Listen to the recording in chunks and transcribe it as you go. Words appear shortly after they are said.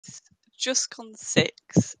just gone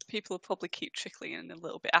 6. People will probably keep trickling in a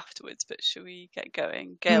little bit afterwards, but shall we get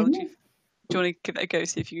going? Gail, do you want to give it a go,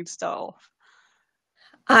 see if you can start off?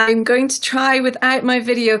 I'm going to try without my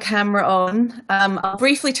video camera on. I'll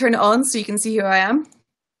briefly turn it on so you can see who I am.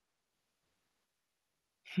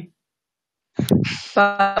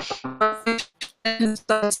 But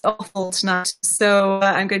it's awful tonight, so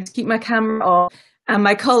I'm going to keep my camera off, and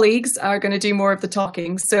my colleagues are going to do more of the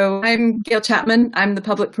talking. So I'm Gail Chapman. I'm the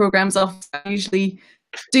Public Programmes Officer. I usually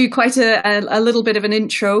do quite a little bit of an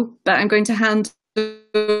intro, but I'm going to hand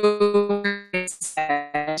over.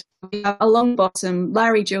 We have along the bottom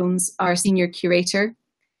Larry Jones, our Senior Curator,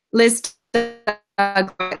 Liz, and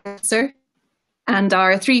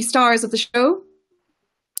our 3 stars of the show,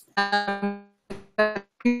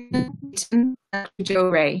 Dr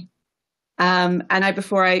Wray. And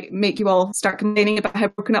before I make you all start complaining about how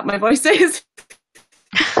broken up my voice is,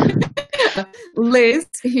 Liz,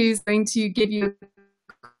 who's going to give you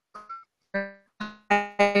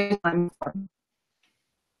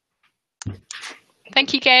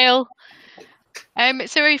Thank you, Gail.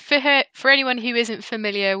 So for anyone who isn't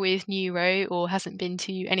familiar with Neuro or hasn't been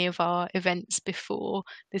to any of our events before,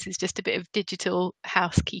 this is just a bit of digital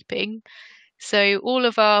housekeeping. So all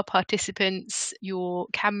of our participants, your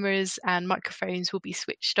cameras and microphones will be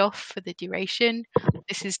switched off for the duration.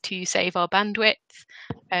 This is to save our bandwidth.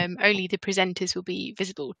 Only the presenters will be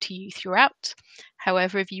visible to you throughout.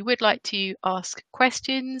 However, if you would like to ask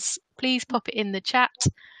questions, please pop it in the chat.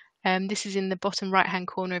 This is in the bottom right-hand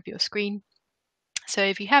corner of your screen. So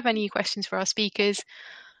if you have any questions for our speakers,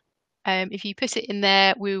 if you put it in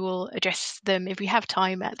there, we will address them if we have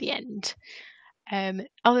time at the end.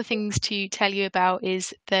 Other things to tell you about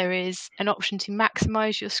is there is an option to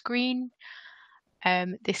maximize your screen.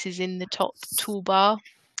 This is in the top toolbar,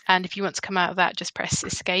 and if you want to come out of that, just press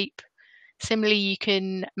escape. Similarly, you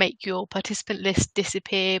can make your participant list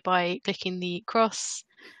disappear by clicking the cross,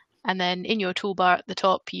 and then in your toolbar at the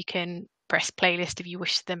top, you can press playlist if you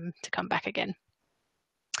wish them to come back again.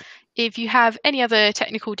 If you have any other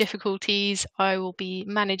technical difficulties, I will be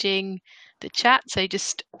managing the chat, so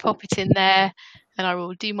just pop it in there and I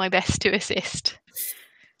will do my best to assist.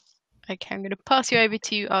 Okay, I'm going to pass you over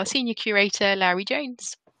to our Senior Curator, Larry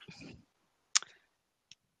Jones.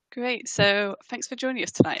 Great, so thanks for joining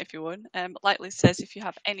us tonight, everyone. Like Liz says, if you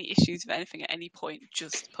have any issues with anything at any point,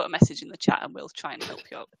 just put a message in the chat and we'll try and help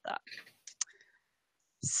you out with that.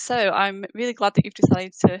 So I'm really glad that you've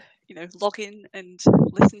decided to, log in and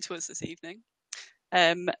listen to us this evening.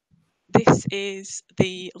 This is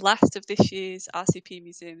the last of this year's RCP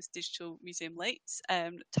Museum's Digital Museum Lates,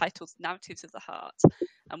 titled Narratives of the Heart.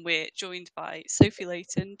 And we're joined by Sofie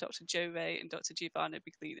Layton, Dr Wray and Dr Giovanni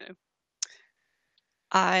Biglino.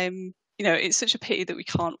 It's such a pity that we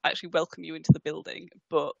can't actually welcome you into the building,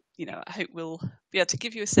 but, I hope we'll be able to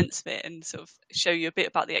give you a sense of it and sort of show you a bit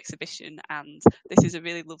about the exhibition. And this is a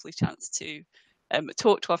really lovely chance to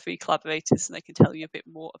talk to our 3 collaborators so they can tell you a bit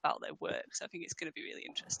more about their work. So I think it's going to be really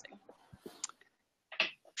interesting.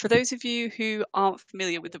 For those of you who aren't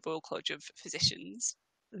familiar with the Royal College of Physicians,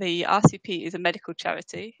 the RCP is a medical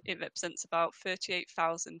charity. It represents about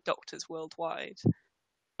 38,000 doctors worldwide.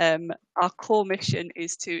 Our core mission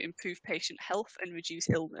is to improve patient health and reduce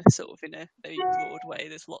illness, sort of in a very broad way.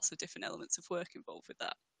 There's lots of different elements of work involved with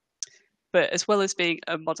that. But as well as being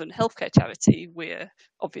a modern healthcare charity, we're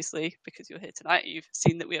obviously, because you're here tonight, you've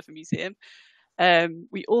seen that we have a museum.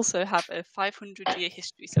 We also have a 500-year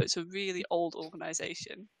history, so it's a really old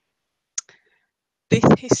organisation. This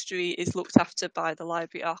history is looked after by the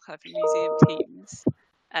Library, Archive and Museum teams.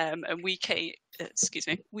 And we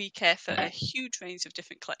care for a huge range of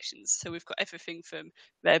different collections. So we've got everything from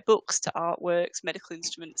rare books to artworks, medical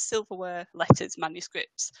instruments, silverware, letters,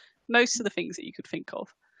 manuscripts, most of the things that you could think of.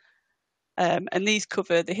 And these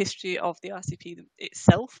cover the history of the RCP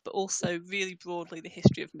itself, but also really broadly the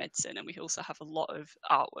history of medicine. And we also have a lot of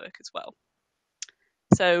artwork as well.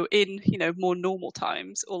 So in more normal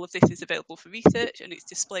times, all of this is available for research and it's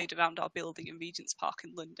displayed around our building in Regent's Park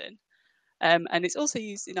in London. And it's also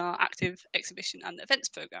used in our active exhibition and events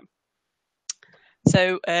programme.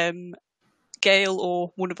 So Gail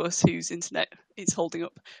or one of us whose internet is holding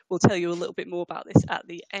up will tell you a little bit more about this at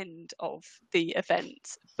the end of the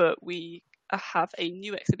event. But we have a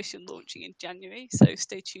new exhibition launching in January, so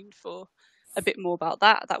stay tuned for a bit more about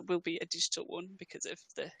that. That will be a digital one because of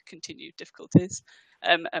the continued difficulties.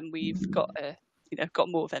 And we've got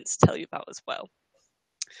more events to tell you about as well.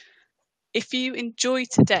 If you enjoy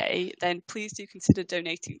today, then please do consider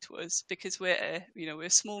donating to us because we're a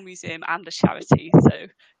small museum and a charity. So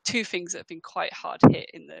 2 things that have been quite hard hit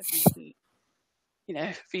in the recent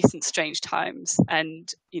recent strange times,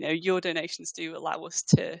 and your donations do allow us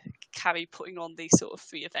to carry putting on these sort of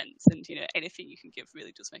free events, and anything you can give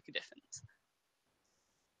really does make a difference.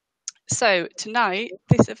 So tonight,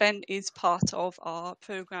 this event is part of our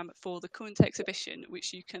programme for the current exhibition,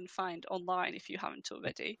 which you can find online if you haven't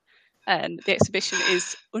already. The exhibition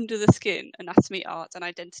is Under the Skin, Anatomy, Art and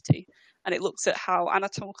Identity, and it looks at how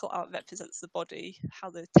anatomical art represents the body, how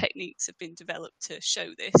the techniques have been developed to show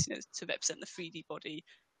this, to represent the 3D body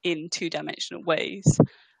in two-dimensional ways.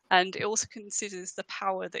 And it also considers the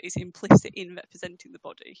power that is implicit in representing the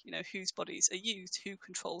body, whose bodies are used, who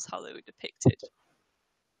controls how they were depicted.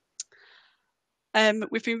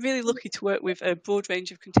 We've been really lucky to work with a broad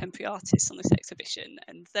range of contemporary artists on this exhibition,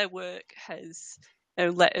 and their work has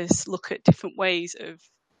let us look at different ways of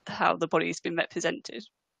how the body has been represented.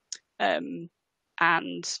 And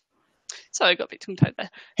sorry, I got a bit tongue-tied there.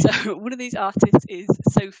 So one of these artists is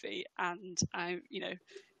Sofie, and I'm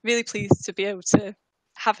really pleased to be able to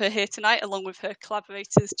have her here tonight, along with her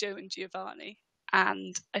collaborators Joe and Giovanni.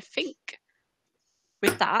 And I think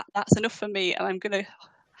with that, that's enough for me, and I'm going to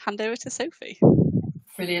hand over to Sofie.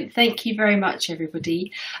 Brilliant. Thank you very much,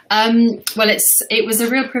 everybody. Well, it was a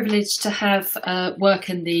real privilege to have work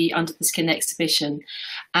in the Under the Skin exhibition,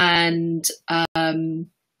 and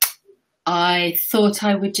I thought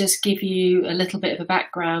I would just give you a little bit of a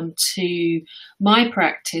background to my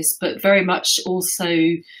practice, but very much also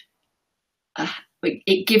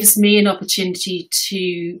it gives me an opportunity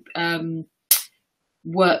to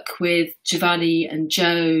work with Giovanni and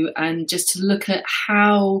Joe, and just to look at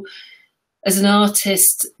how, as an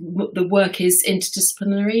artist, the work is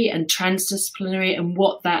interdisciplinary and transdisciplinary, and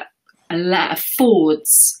what that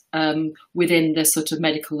affords within the sort of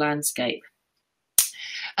medical landscape.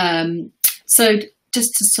 So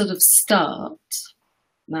just to sort of start,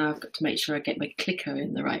 now I've got to make sure I get my clicker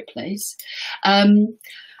in the right place.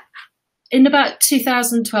 In about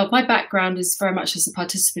 2012, my background is very much as a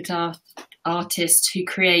participative artist who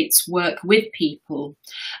creates work with people,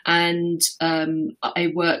 and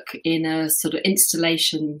I work in a sort of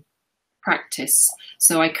installation practice.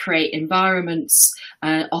 So I create environments,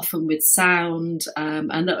 often with sound,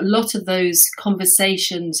 and a lot of those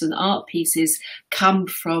conversations and art pieces come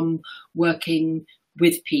from working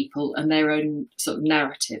with people and their own sort of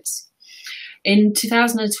narratives. In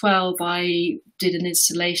 2012, I did an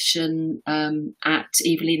installation at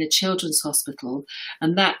Biglino Children's Hospital,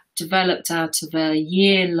 and that developed out of a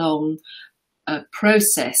year-long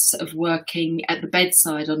process of working at the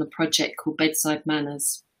bedside on a project called Bedside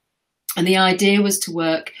Manners. And the idea was to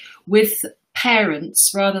work with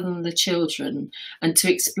parents rather than the children, and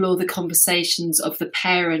to explore the conversations of the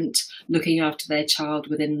parent looking after their child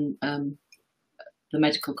within the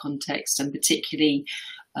medical context, and particularly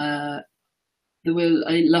there were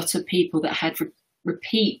a lot of people that had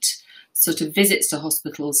repeat sort of visits to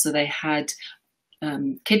hospitals. So they had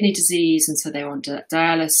kidney disease, and so they were on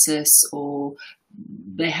dialysis, or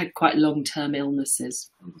they had quite long-term illnesses.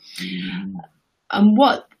 And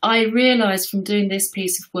what I realised from doing this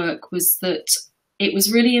piece of work was that it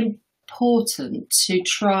was really important to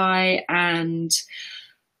try and,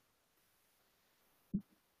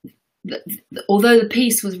 although the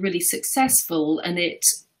piece was really successful and it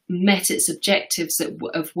met its objectives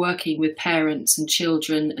of working with parents and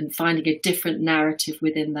children and finding a different narrative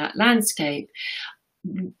within that landscape,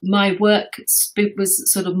 my work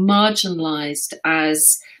was sort of marginalised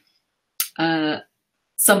as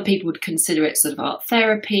some people would consider it sort of art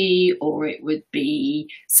therapy, or it would be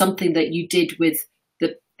something that you did with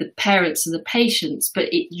the parents and the patients,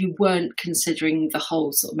 but you weren't considering the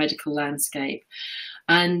whole sort of medical landscape.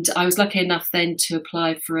 And I was lucky enough then to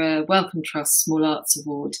apply for a Wellcome Trust Small Arts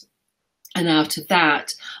Award. And out of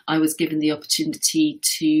that, I was given the opportunity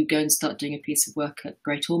to go and start doing a piece of work at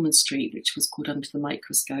Great Ormond Street, which was called Under the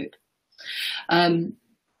Microscope. Under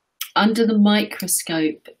the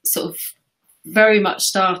Microscope sort of very much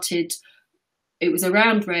started, it was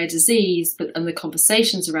around rare disease, and the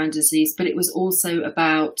conversations around disease, but it was also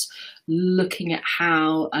about looking at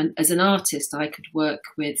how, and as an artist, I could work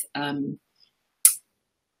with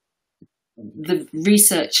the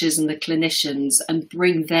researchers and the clinicians and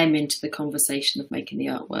bring them into the conversation of making the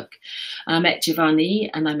artwork. And I met Giovanni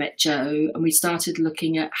and I met Joe, and we started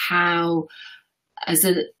looking at how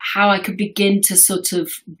I could begin to sort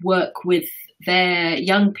of work with their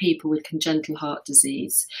young people with congenital heart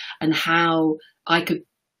disease, and how I could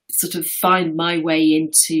sort of find my way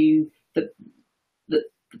into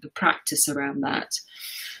the practice around that.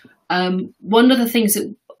 One of the things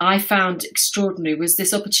that I found extraordinary was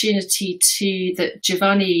this opportunity that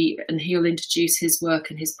Giovanni, and he'll introduce his work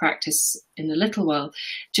and his practice in a little while.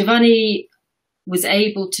 Giovanni was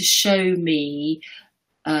able to show me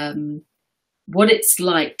what it's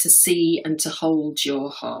like to see and to hold your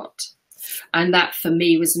heart. And that for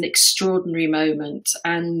me was an extraordinary moment.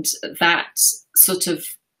 And that sort of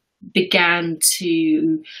began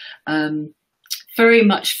to very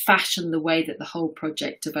much fashion the way that the whole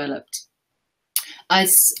project developed.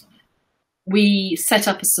 As we set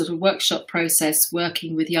up a sort of workshop process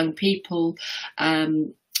working with young people,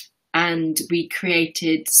 and we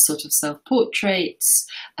created sort of self-portraits,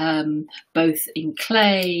 both in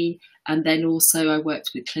clay, and then also I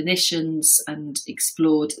worked with clinicians and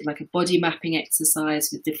explored like a body mapping exercise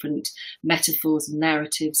with different metaphors and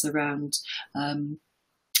narratives around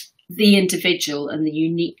the individual and the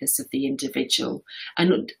uniqueness of the individual.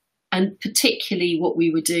 And particularly what we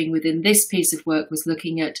were doing within this piece of work was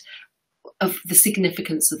looking at the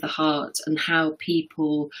significance of the heart and how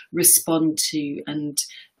people respond to and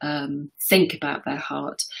think about their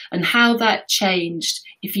heart, and how that changed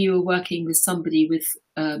if you were working with somebody with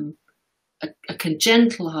a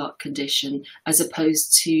congenital heart condition as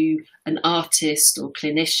opposed to an artist or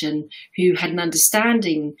clinician who had an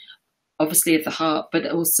understanding obviously of the heart, but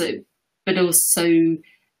also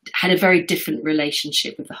had a very different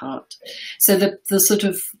relationship with the heart. So the sort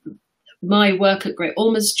of my work at Great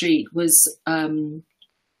Ormond Street was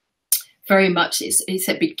very much,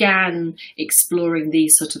 it began exploring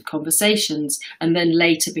these sort of conversations, and then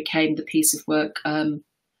later became the piece of work, The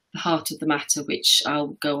Heart of the Matter, which I'll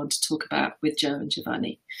go on to talk about with Joe and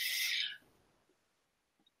Giovanni.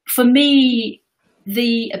 For me,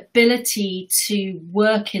 the ability to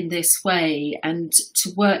work in this way and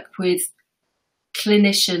to work with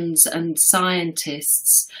clinicians and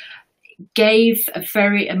scientists gave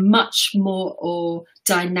a much more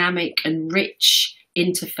dynamic and rich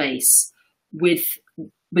interface with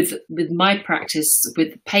my practice,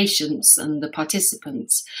 with the patients and the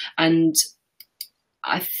participants, and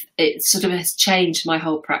it sort of has changed my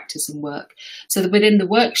whole practice and work. So that within the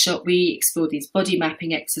workshop, we explored these body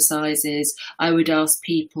mapping exercises. I would ask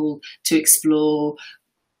people to explore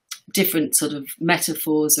different sort of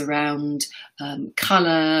metaphors around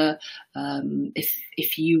colour.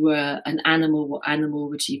 If you were an animal, what animal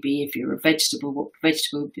would you be? If you're a vegetable, what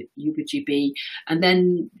vegetable would you be? And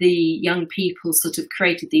then the young people sort of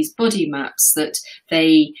created these body maps that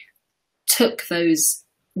they took those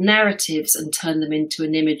narratives and turned them into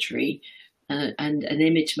an imagery and an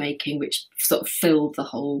image making, which sort of filled the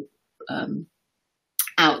whole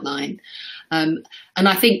outline. And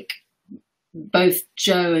I think both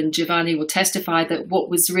Joe and Giovanni will testify that what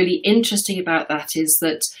was really interesting about that is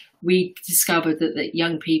that we discovered that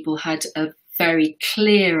young people had a very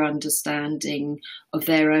clear understanding of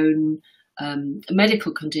their own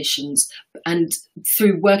medical conditions, and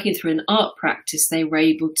through working through an art practice, they were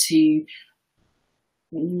able to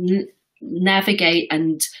navigate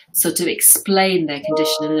and sort of explain their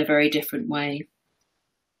condition in a very different way.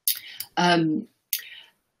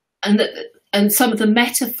 And some of the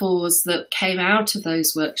metaphors that came out of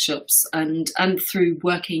those workshops and through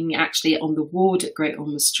working actually on the ward at Great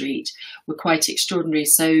Ormond Street were quite extraordinary.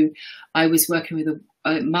 So I was working with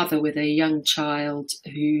a mother with a young child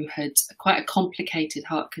who had quite a complicated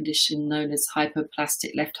heart condition known as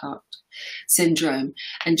hypoplastic left heart syndrome.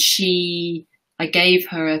 And I gave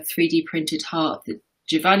her a 3D printed heart that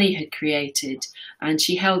Giovanni had created, and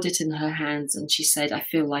she held it in her hands and she said, "I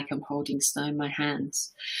feel like I'm holding snow in my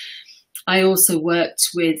hands." I also worked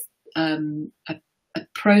with a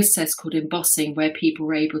process called embossing, where people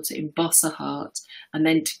were able to emboss a heart and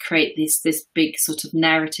then to create this big sort of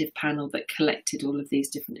narrative panel that collected all of these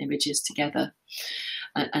different images together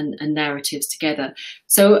and narratives together.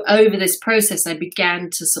 So over this process, I began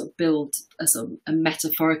to sort of build a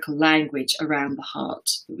metaphorical language around the heart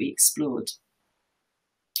that we explored.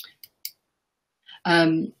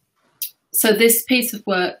 So this piece of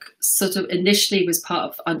work sort of initially was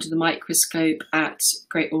part of Under the Microscope at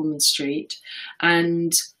Great Ormond Street,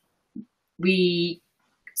 and I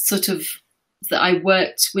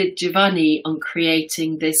worked with Giovanni on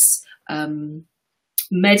creating this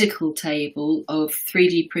medical table of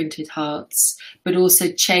 3D printed hearts, but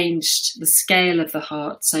also changed the scale of the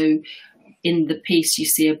heart. So in the piece, you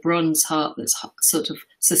see a bronze heart that's sort of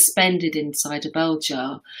suspended inside a bell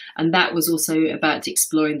jar. And that was also about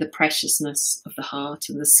exploring the preciousness of the heart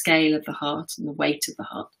and the scale of the heart and the weight of the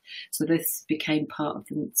heart. So this became part of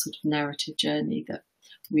the sort of narrative journey that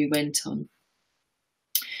we went on.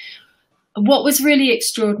 What was really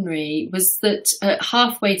extraordinary was that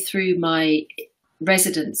halfway through my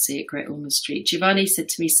residency at Great Ormond Street, Giovanni said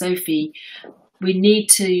to me, "Sophie, we need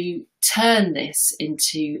to turn this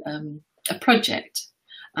into a project."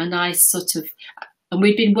 And I sort of, And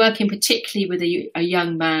we'd been working particularly with a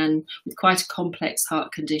young man with quite a complex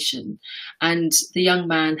heart condition. And the young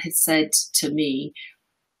man had said to me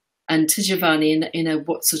and to Giovanni in a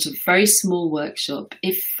what sort of very small workshop,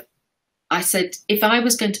 if I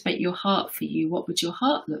was going to make your heart for you, what would your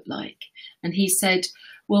heart look like? And he said,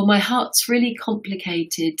 well, my heart's really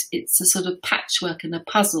complicated. It's a sort of patchwork and a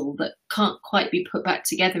puzzle that can't quite be put back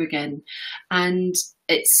together again. And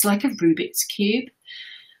it's like a Rubik's Cube.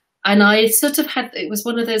 And I sort of it was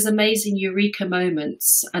one of those amazing eureka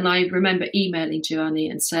moments. And I remember emailing Giovanni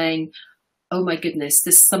and saying, oh my goodness,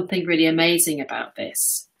 there's something really amazing about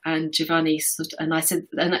this. And Giovanni and I said,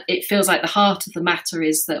 and it feels like the heart of the matter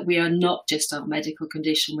is that we are not just our medical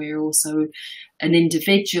condition, we are also an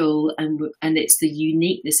individual, and it's the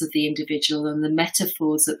uniqueness of the individual and the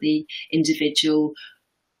metaphors that the individual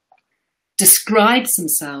describes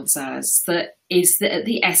themselves as that is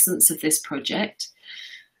the essence of this project.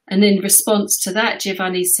 And in response to that,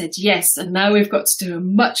 Giovanni said, yes, and now we've got to do a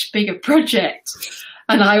much bigger project.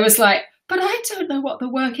 And I was like, but I don't know what the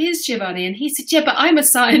work is, Giovanni. And he said, yeah, but I'm a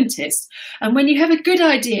scientist. And when you have a good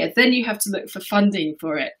idea, then you have to look for funding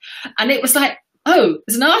for it. And it was like, oh,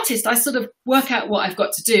 as an artist, I sort of work out what I've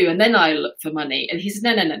got to do and then I look for money. And he said,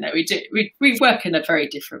 no, we work in a very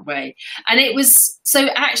different way. And it was, so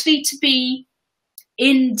actually to be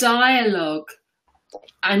in dialogue.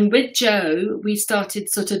 And with Joe, we started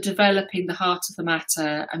sort of developing the heart of the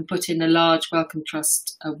matter and put in a large Wellcome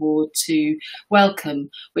Trust award to Wellcome,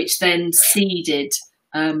 which then seeded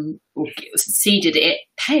it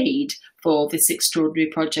paid for this extraordinary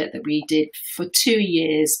project that we did for 2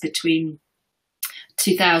 years between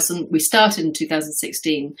 2000. We started in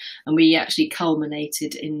 2016 and we actually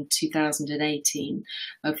culminated in 2018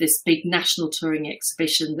 of this big national touring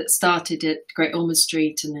exhibition that started at Great Ormond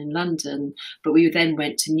Street and in London, but we then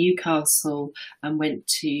went to Newcastle and went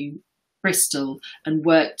to Bristol and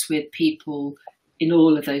worked with people in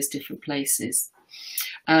all of those different places.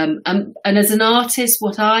 And as an artist,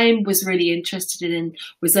 what I was really interested in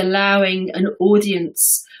was allowing an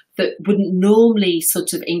audience that wouldn't normally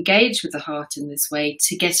sort of engage with the heart in this way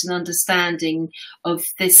to get an understanding of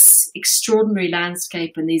this extraordinary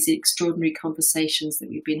landscape and these extraordinary conversations that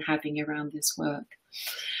we've been having around this work.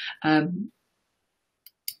 And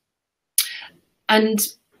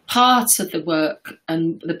part of the work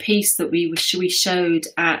and the piece that we showed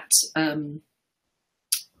at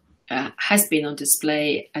has been on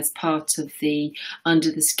display as part of the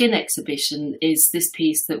Under the Skin exhibition is this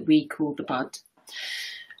piece that we call The Bud.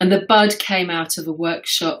 And The Bud came out of a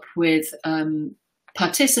workshop with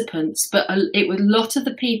participants, but a lot of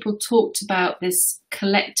the people talked about this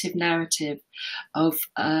collective narrative of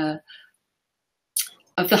the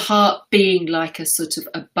heart being like a sort of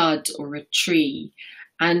a bud or a tree.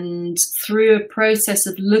 And through a process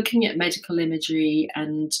of looking at medical imagery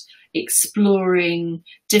and exploring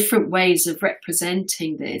different ways of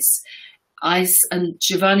representing this, and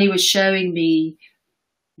Giovanni was showing me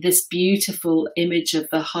this beautiful image of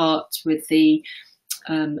the heart with the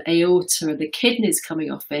aorta and the kidneys coming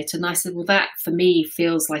off it. And I said, well, that for me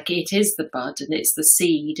feels like it is the bud and it's the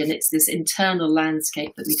seed and it's this internal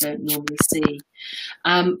landscape that we don't normally see.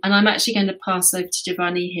 And I'm actually going to pass over to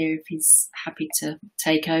Giovanni here if he's happy to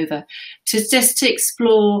take over, to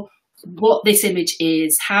explore what this image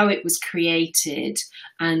is, how it was created,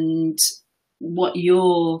 and what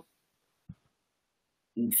your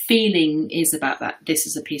feeling is about that. This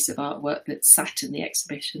is a piece of artwork that sat in the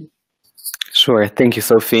exhibition. Sure. Thank you,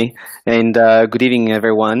 Sophie. And good evening,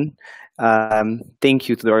 everyone. Thank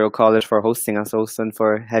you to the Royal College for hosting us also and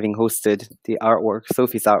for having hosted the artwork,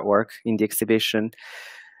 Sophie's artwork in the exhibition.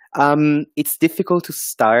 It's difficult to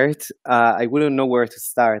start. I wouldn't know where to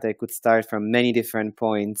start. I could start from many different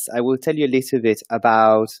points. I will tell you a little bit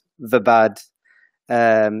about the bud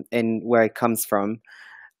and where it comes from.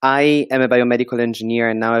 I am a biomedical engineer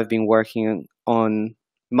and now I've been working on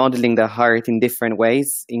modeling the heart in different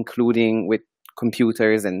ways, including with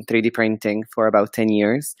computers and 3D printing for about 10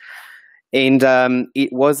 years. And it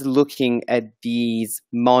was looking at these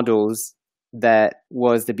models that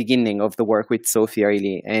was the beginning of the work with Sophie,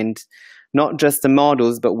 really. And not just the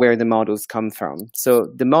models, but where the models come from. So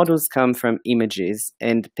the models come from images,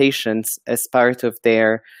 and patients, as part of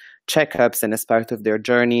their checkups and as part of their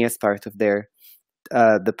journey, as part of their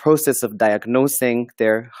the process of diagnosing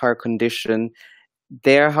their heart condition,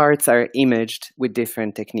 their hearts are imaged with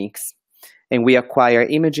different techniques. And we acquire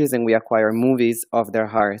images and we acquire movies of their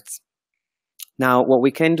hearts. Now, what we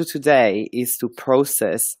can do today is to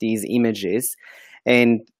process these images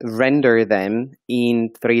and render them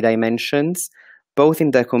in 3 dimensions both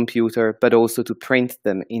in the computer, but also to print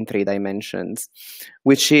them in 3 dimensions,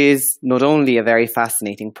 which is not only a very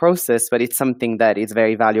fascinating process, but it's something that is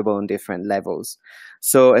very valuable on different levels.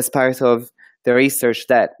 So as part of the research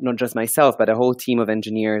that not just myself, but a whole team of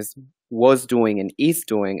engineers was doing and is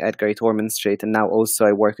doing at Great Ormond Street, and now also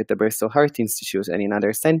I work at the Bristol Heart Institute and in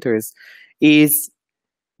other centers, is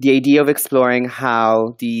the idea of exploring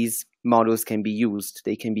how these models can be used.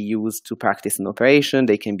 They can be used to practice an operation.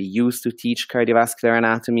 They can be used to teach cardiovascular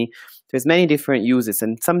anatomy. There's many different uses.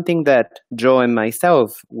 And something that Joe and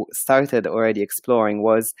myself started already exploring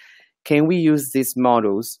was, can we use these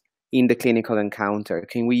models in the clinical encounter?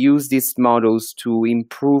 Can we use these models to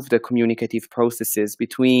improve the communicative processes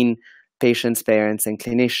between patients, parents, and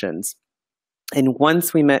clinicians? And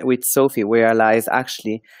once we met with Sofie, we realized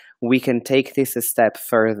actually we can take this a step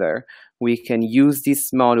further. We can use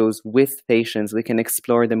these models with patients. We can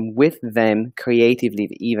explore them with them creatively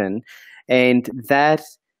even. And that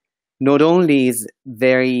not only is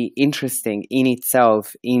very interesting in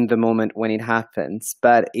itself in the moment when it happens,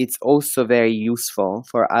 but it's also very useful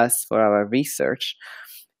for us, for our research,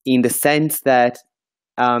 in the sense that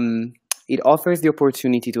it offers the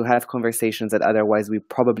opportunity to have conversations that otherwise we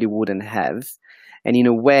probably wouldn't have, and in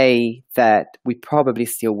a way that we probably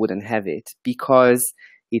still wouldn't have it, because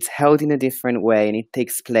it's held in a different way and it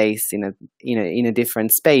takes place in a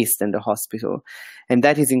different space than the hospital. And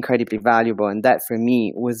that is incredibly valuable. And that for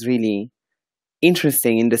me was really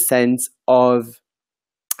interesting in the sense of,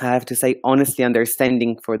 I have to say, honestly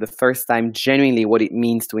understanding for the first time genuinely what it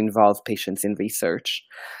means to involve patients in research,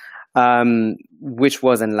 which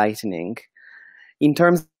was enlightening. In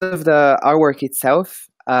terms of our work itself,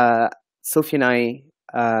 Sofie and I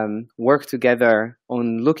worked together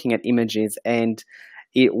on looking at images, and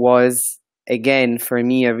it was, again, for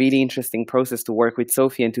me, a really interesting process to work with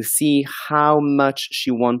Sofie and to see how much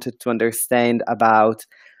she wanted to understand about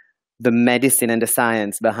the medicine and the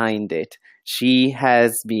science behind it. She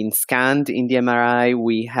has been scanned in the MRI.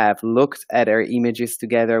 We have looked at her images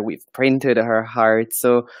together. We've printed her heart.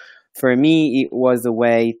 So for me, it was a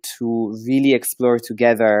way to really explore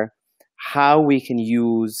together how we can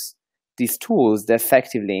use these tools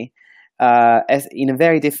effectively as in a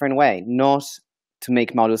very different way, not to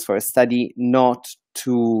make models for a study, not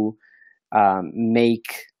to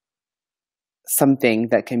make something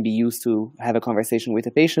that can be used to have a conversation with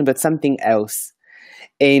a patient, but something else.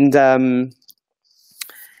 And so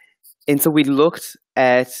we looked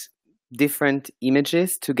at different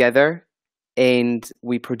images together, and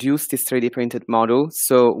we produced this 3D printed model.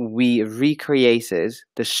 So we recreated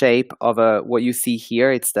the shape of what you see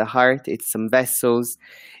here. It's the heart, it's some vessels,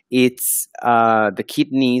 it's the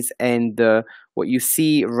kidneys, and what you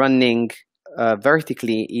see running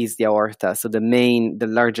vertically is the aorta, so the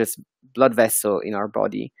largest blood vessel in our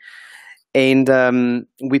body. And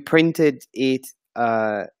we printed it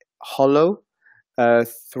hollow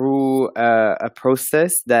through a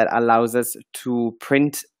process that allows us to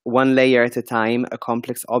print one layer at a time a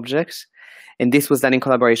complex object. And this was done in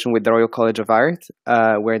collaboration with the Royal College of Art,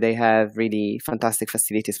 where they have really fantastic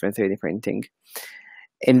facilities for 3D printing.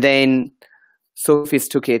 And then Sofie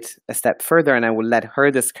took it a step further, and I will let her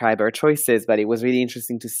describe her choices, but it was really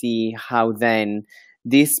interesting to see how then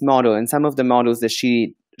this model and some of the models that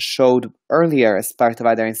she showed earlier as part of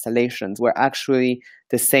other installations were actually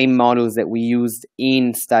the same models that we used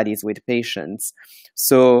in studies with patients.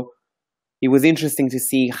 So it was interesting to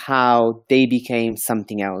see how they became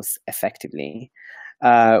something else effectively,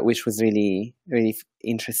 which was really, really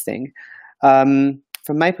interesting. From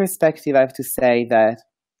my perspective, I have to say that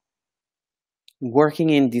working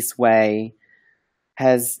in this way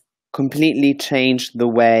has completely changed the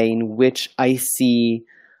way in which I see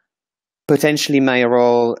potentially my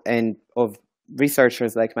role and of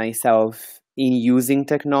researchers like myself in using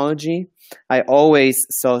technology. I always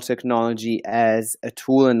saw technology as a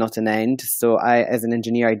tool and not an end. So as an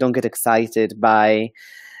engineer, I don't get excited by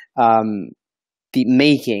the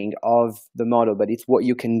making of the model, but it's what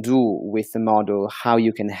you can do with the model, how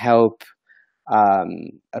you can help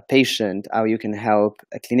a patient, how you can help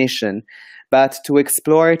a clinician. But to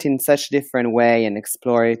explore it in such a different way and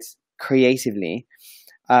explore it creatively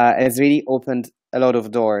has really opened a lot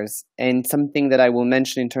of doors. And something that I will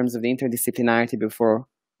mention in terms of the interdisciplinarity before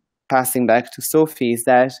passing back to Sofie is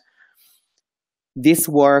that this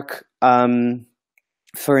work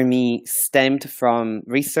for me stemmed from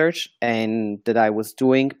research and that I was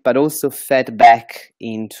doing, but also fed back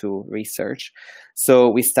into research. So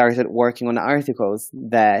we started working on articles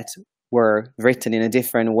that were written in a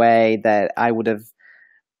different way that I would have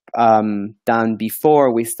done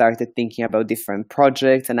before we started thinking about different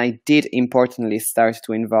projects. And I did importantly start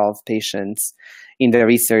to involve patients in the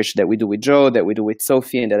research that we do with Joe, that we do with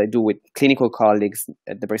Sofie, and that I do with clinical colleagues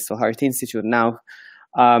at the Bristol Heart Institute now.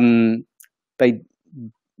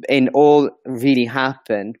 And all really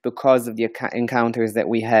happened because of the encounters that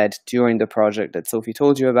we had during the project that Sofie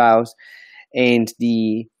told you about, and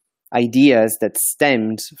the ideas that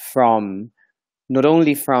stemmed from not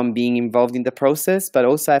only from being involved in the process, but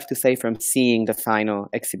also I have to say from seeing the final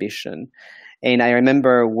exhibition. And I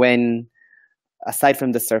remember when, aside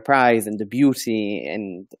from the surprise and the beauty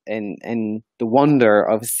and the wonder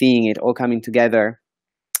of seeing it all coming together,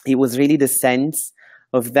 it was really the sense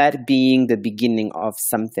of that being the beginning of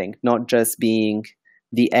something, not just being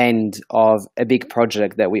the end of a big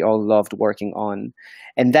project that we all loved working on.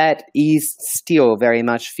 And that is still very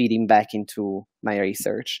much feeding back into my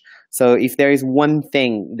research. So if there is one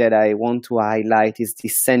thing that I want to highlight, is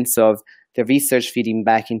this sense of the research feeding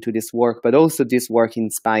back into this work, but also this work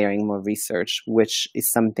inspiring more research, which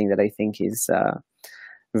is something that I think is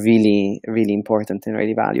really, really important and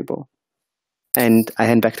really valuable. And I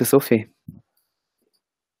hand back to Sofie.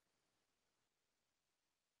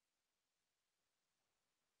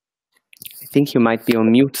 I think you might be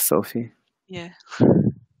on mute, Sofie. Yeah.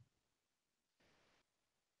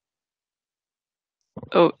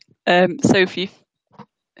 Oh, Sofie.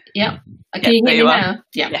 Yeah. Can you hear me now?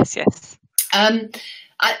 Yeah. Yes.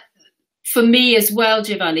 For me as well,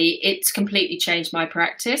 Giovanni, it's completely changed my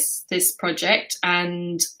practice, this project,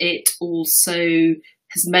 and it also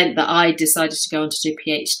has meant that I decided to go on to do a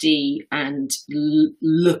PhD and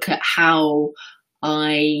look at how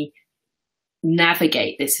I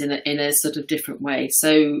navigate this in a sort of different way.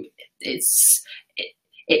 So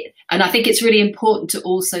and I think it's really important to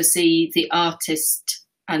also see the artist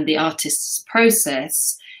and the artist's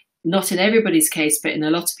process, not in everybody's case, but in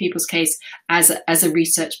a lot of people's case, as a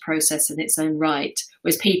research process in its own right.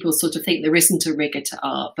 Whereas people sort of think there isn't a rigor to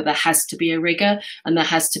art, but there has to be a rigor, and there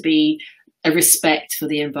has to be a respect for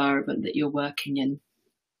the environment that you're working in.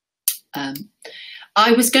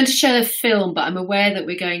 I was going to show a film, but I'm aware that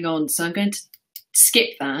we're going on, so I'm going to skip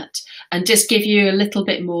that and just give you a little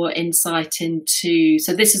bit more insight into,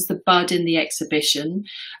 so this is the bud in the exhibition.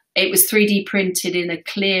 It was 3D printed in a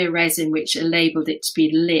clear resin which enabled it to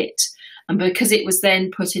be lit, and because it was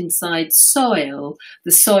then put inside soil,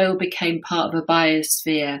 the soil became part of a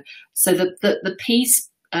biosphere, so that the piece,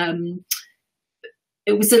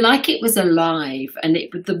 it was like it was alive, and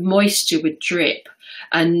the moisture would drip.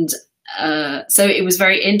 And so it was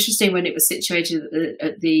very interesting when it was situated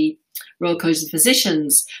at the Royal College of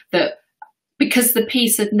Physicians, that because the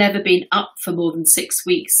piece had never been up for more than 6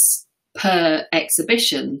 weeks per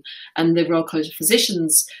exhibition, and the Royal College of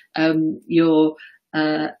Physicians, your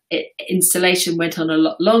installation went on a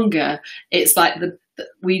lot longer, it's like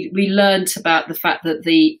we learned about the fact that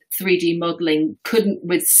the 3D modelling couldn't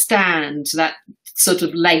withstand that sort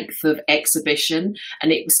of length of exhibition,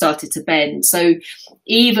 and it started to bend. So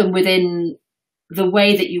even within the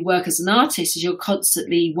way that you work as an artist, is you're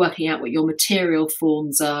constantly working out what your material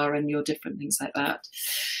forms are and your different things like that.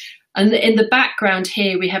 And in the background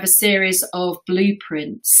here, we have a series of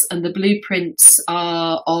blueprints, and the blueprints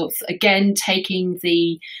are of, again, taking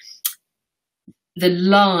the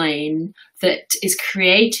line that is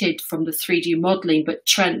created from the 3D modelling, but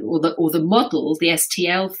or the model, the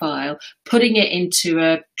STL file, putting it into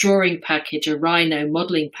a drawing package, a Rhino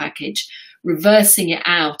modelling package, reversing it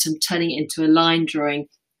out and turning it into a line drawing.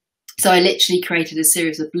 So I literally created a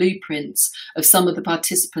series of blueprints of some of the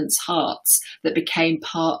participants' hearts that became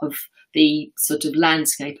part of the sort of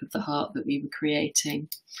landscape of the heart that we were creating.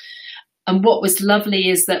 And what was lovely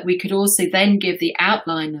is that we could also then give the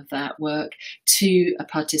outline of that work to a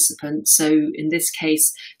participant. So in this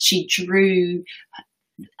case, she drew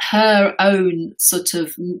her own sort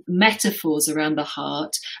of metaphors around the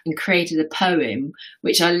heart and created a poem,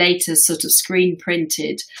 which I later sort of screen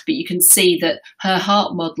printed. But you can see that her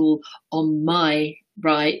heart model on my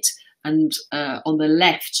right, and on the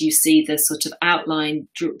left, you see the sort of outline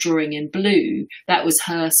drawing in blue. That was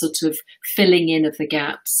her sort of filling in of the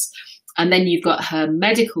gaps. And then you've got her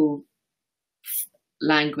medical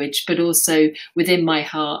language, but also within my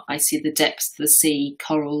heart, I see the depths of the sea,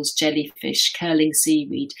 corals, jellyfish, curling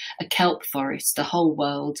seaweed, a kelp forest, a whole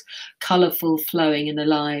world, colourful, flowing and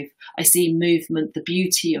alive. I see movement, the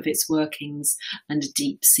beauty of its workings, and a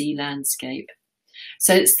deep sea landscape.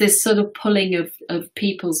 So it's this sort of pulling of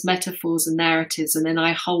people's metaphors and narratives, and then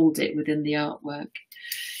I hold it within the artwork.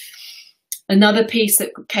 Another piece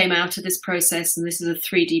that came out of this process, and this is a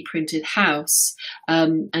 3D printed house,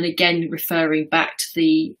 and again referring back to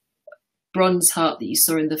the bronze heart that you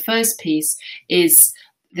saw in the first piece is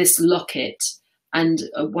this locket. And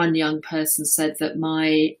one young person said that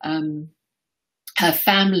her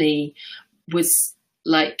family was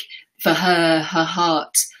like, for her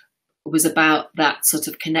heart was about that sort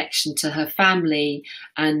of connection to her family,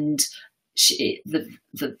 and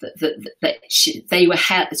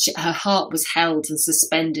her heart was held and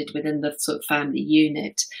suspended within the sort of family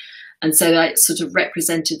unit. And so I sort of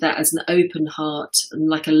represented that as an open heart and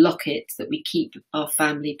like a locket that we keep our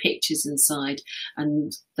family pictures inside.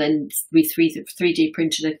 And then we 3D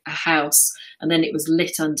printed a house, and then it was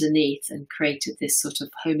lit underneath and created this sort of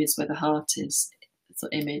home is where the heart is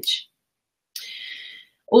sort of image.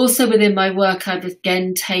 Also within my work, I've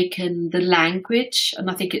again taken the language, and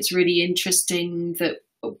I think it's really interesting that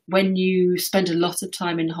when you spend a lot of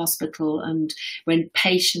time in hospital, and when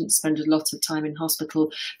patients spend a lot of time in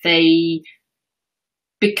hospital, they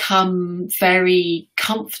become very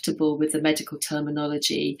comfortable with the medical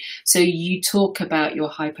terminology. So you talk about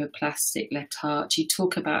your hypoplastic left heart, you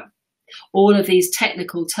talk about all of these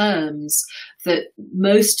technical terms that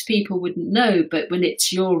most people wouldn't know, but when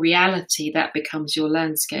it's your reality, that becomes your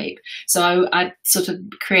landscape. So I sort of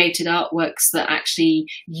created artworks that actually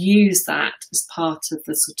use that as part of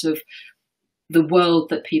the sort of the world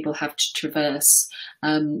that people have to traverse.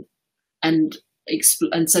 And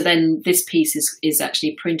so then this piece is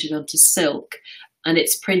actually printed onto silk, and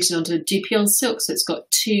it's printed onto Dupion silk, so it's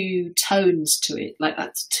got two tones to it, like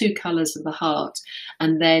that's two colours of the heart,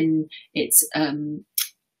 and then it's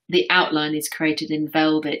the outline is created in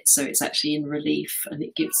velvet, so it's actually in relief, and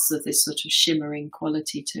it gives this sort of shimmering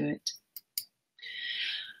quality to it.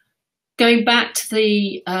 Going back to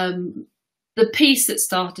the piece that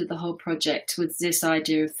started the whole project was this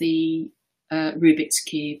idea of the Rubik's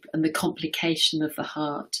Cube and the complication of the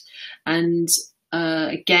heart, and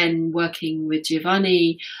again, working with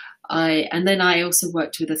Giovanni, and then I also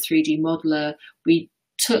worked with a 3D modeler. We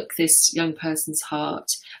took this young person's heart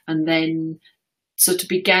and then sort of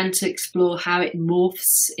began to explore how it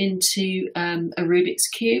morphs into a Rubik's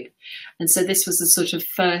Cube. And so this was a sort of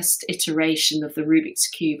first iteration of the Rubik's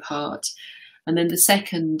Cube heart. And then the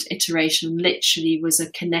second iteration literally was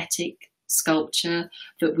a kinetic sculpture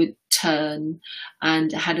that would turn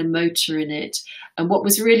and had a motor in it. And what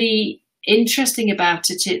was really interesting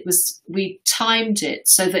about it was we timed it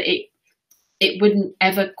so that it wouldn't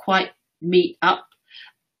ever quite meet up,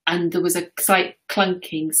 and there was a slight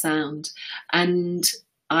clunking sound. And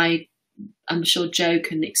I'm sure Joe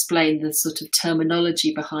can explain the sort of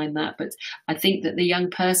terminology behind that, but I think that the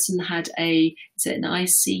young person had is it an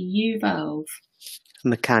ICU valve?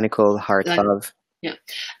 Mechanical heart valve. Yeah.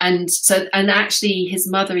 And actually his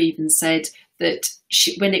mother even said that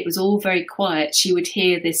when it was all very quiet, she would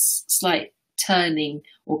hear this slight turning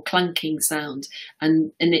or clunking sound,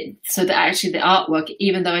 so that actually the artwork,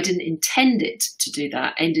 even though I didn't intend it to do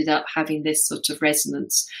that, ended up having this sort of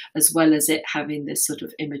resonance as well as it having this sort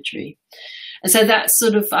of imagery. And so that's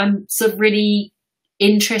sort of, I'm sort of really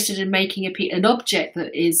interested in making an object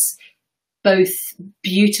that is both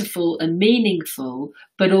beautiful and meaningful,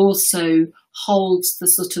 but also holds the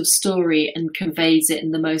sort of story and conveys it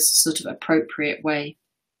in the most sort of appropriate way.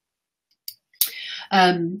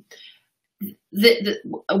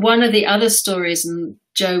 One of the other stories, and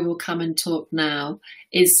Joe will come and talk now,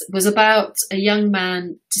 was about a young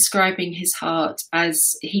man describing his heart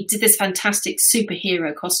as he did this fantastic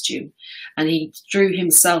superhero costume, and he drew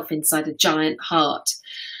himself inside a giant heart.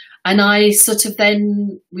 And I sort of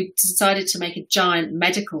we decided to make a giant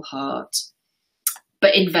medical heart,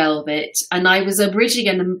 but in velvet. And I was originally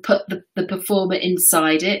going to put the performer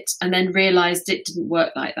inside it, and then realised it didn't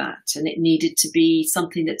work like that. And it needed to be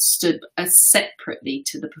something that stood separately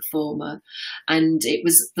to the performer. And it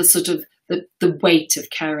was the sort of the weight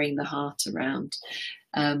of carrying the heart around.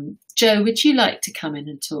 Joe, would you like to come in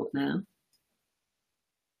and talk now?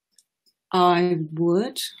 I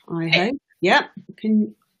would, I hope. Yeah.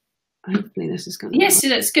 Hopefully this is going to Yes,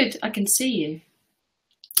 that's good. I can see you.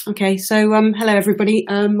 Okay, so hello everybody.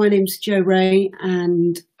 My name's Jo Wray,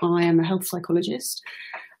 and I am a health psychologist.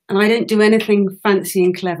 And I don't do anything fancy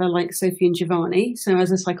and clever like Sofie and Giovanni. So as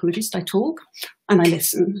a psychologist, I talk and I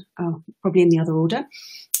listen, probably in the other order.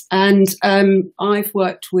 And I've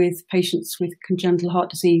worked with patients with congenital heart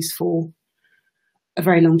disease for a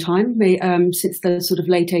very long time, since the sort of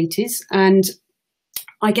late 80s. And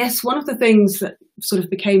I guess one of the things that sort of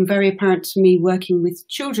became very apparent to me working with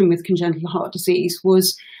children with congenital heart disease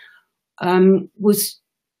was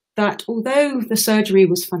that although the surgery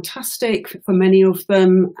was fantastic for many of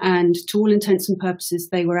them, and to all intents and purposes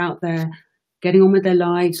they were out there getting on with their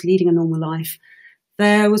lives, leading a normal life,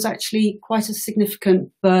 there was actually quite a significant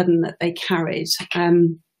burden that they carried,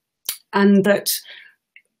 and that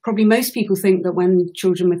probably most people think that when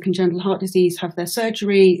children with congenital heart disease have their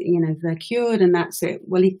surgery, you know, they're cured and that's it.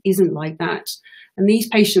 Well, it isn't like that. And these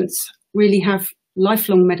patients really have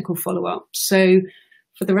lifelong medical follow-up. So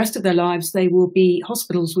for the rest of their lives, they will be,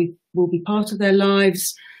 hospitals will be part of their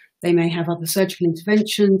lives. They may have other surgical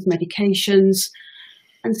interventions, medications.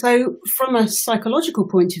 And so from a psychological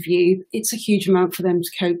point of view, it's a huge amount for them to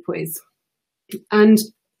cope with. And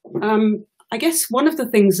I guess one of the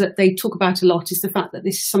things that they talk about a lot is the fact that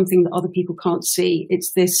this is something that other people can't see.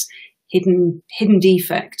 It's this hidden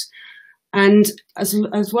defect. And as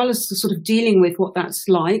well as the sort of dealing with what that's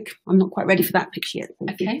like, I'm not quite ready for that picture yet.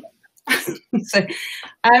 Okay. So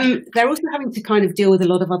they're also having to kind of deal with a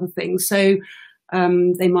lot of other things. So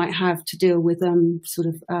they might have to deal with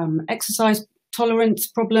exercise tolerance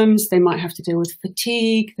problems. They might have to deal with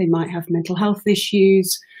fatigue. They might have mental health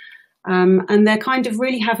issues. And they're kind of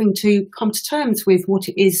really having to come to terms with what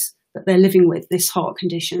it is that they're living with, this heart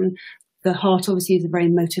condition. The heart obviously is a very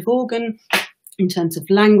emotive organ in terms of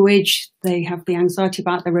language. They have the anxiety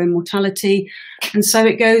about their own mortality. And so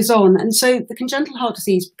it goes on. And so the congenital heart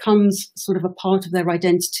disease becomes sort of a part of their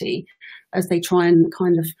identity as they try and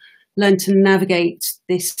kind of learn to navigate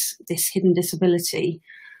this hidden disability.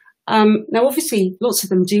 Now, obviously, lots of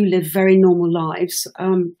them do live very normal lives,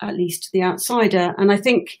 at least to the outsider. And I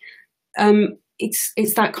think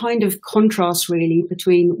it's that kind of contrast, really,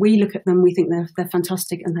 between we look at them, we think they're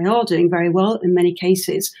fantastic, and they are doing very well in many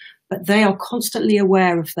cases, but they are constantly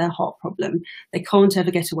aware of their heart problem. They can't ever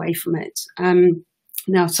get away from it.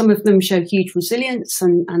 Now, some of them show huge resilience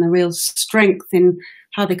and a real strength in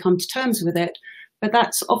how they come to terms with it, but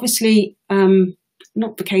that's obviously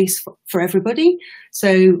not the case for everybody.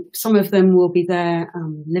 So some of them will be there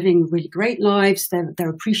living really great lives. They're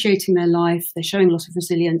appreciating their life. They're showing a lot of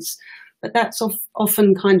resilience, but that's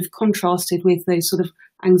often kind of contrasted with those sort of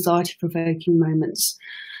anxiety-provoking moments.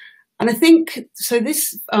 And I think, so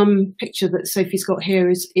this picture that Sophie's got here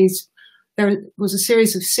is there was a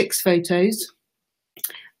series of 6 photos,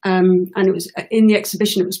 and it was in the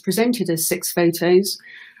exhibition, it was presented as 6 photos.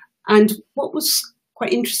 And what was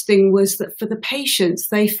quite interesting was that for the patients,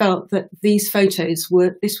 they felt that these photos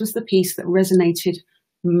this was the piece that resonated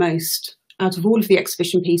most out of all of the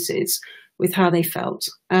exhibition pieces with how they felt.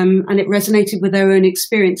 And it resonated with their own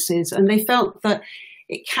experiences. And they felt that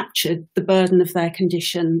it captured the burden of their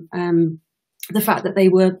condition, the fact that they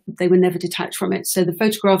were never detached from it. So the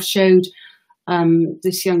photographs showed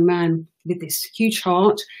this young man with this huge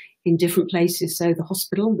heart in different places. So the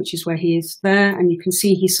hospital, which is where he is there, and you can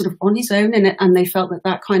see he's sort of on his own in it, and they felt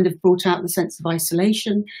that kind of brought out the sense of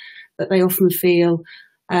isolation that they often feel.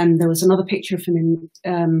 There was another picture of him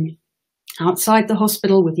outside the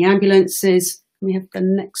hospital with the ambulances. Can we have the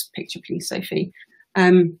next picture, please, Sophie?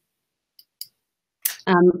 And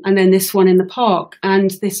then this one in the park,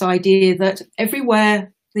 and this idea that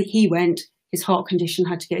everywhere that he went, his heart condition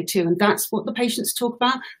had to go too. And that's what the patients talk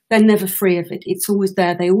about. They're never free of it. It's always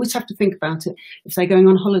there. They always have to think about it. If they're going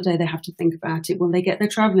on holiday, they have to think about it. Will they get their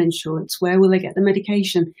travel insurance? Where will they get the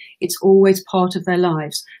medication? It's always part of their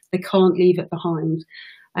lives. They can't leave it behind.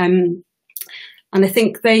 And I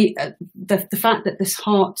think the fact that this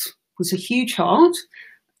heart was a huge heart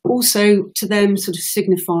also to them sort of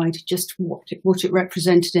signified just what it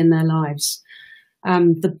represented in their lives.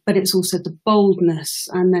 But it's also the boldness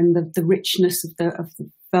and then the richness of the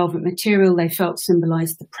velvet material they felt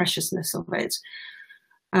symbolized the preciousness of it.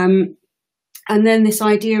 And then this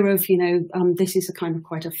idea of, this is a kind of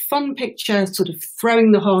quite a fun picture, sort of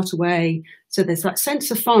throwing the heart away. So there's that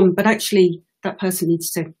sense of fun, but actually that person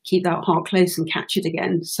needs to keep that heart close and catch it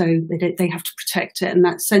again. So they have to protect it, and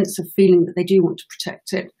that sense of feeling that they do want to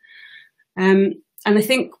protect it. And I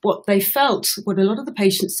think what they felt, what a lot of the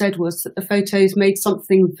patients said, was that the photos made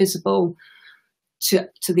something visible to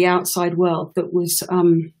the outside world that was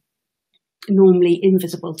normally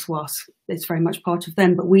invisible to us. It's very much part of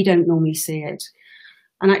them, but we don't normally see it.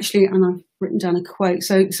 And actually, and I've written down a quote.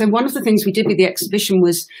 So one of the things we did with the exhibition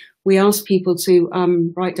was we asked people to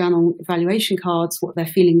write down on evaluation cards what their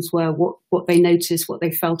feelings were, what they noticed, what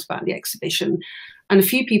they felt about the exhibition. And a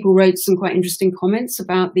few people wrote some quite interesting comments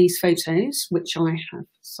about these photos, which I have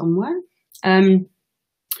somewhere.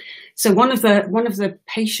 So one of the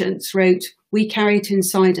patients wrote, "We carry it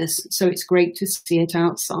inside us, so it's great to see it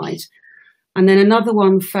outside." And then another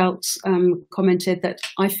one commented that,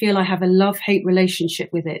 "I feel I have a love-hate relationship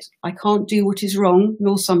with it. I can't do what is wrong,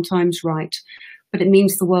 nor sometimes right, but it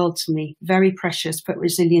means the world to me. Very precious, but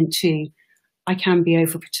resilient too. I can be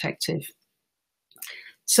overprotective."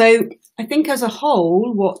 So I think as a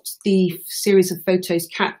whole, what the series of photos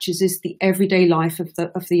captures is the everyday life of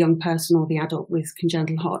the young person or the adult with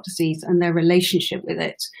congenital heart disease and their relationship with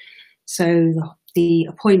it. So the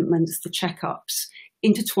appointments, the checkups,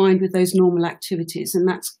 intertwined with those normal activities, and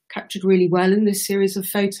that's captured really well in this series of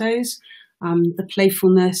photos. The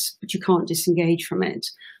playfulness, but you can't disengage from it.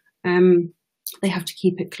 They have to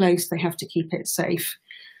keep it close, they have to keep it safe.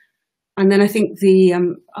 And then I think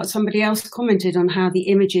somebody else commented on how the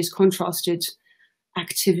images contrasted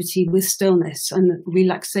activity with stillness and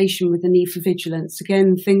relaxation with the need for vigilance.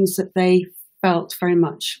 Again, things that they felt very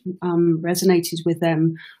much resonated with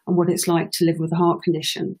them and what it's like to live with a heart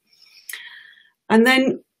condition. And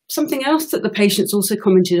then something else that the patients also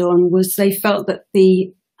commented on was they felt that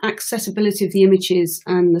the accessibility of the images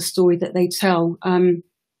and the story that they tell,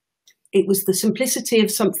 it was the simplicity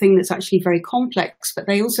of something that's actually very complex, but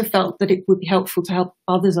they also felt that it would be helpful to help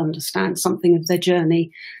others understand something of their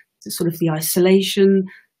journey, sort of the isolation,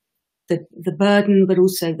 the burden, but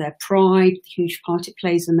also their pride, the huge part it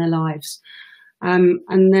plays in their lives. And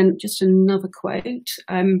then just another quote.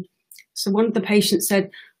 So one of the patients said,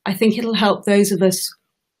 I think it'll help those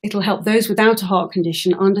without a heart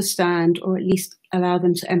condition understand, or at least allow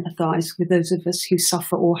them to empathise with those of us who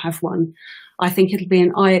suffer or have one. I think it'll be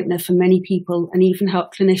an eye-opener for many people and even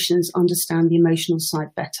help clinicians understand the emotional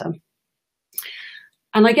side better.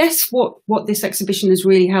 And I guess what this exhibition has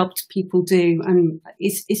really helped people do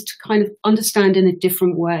is to kind of understand in a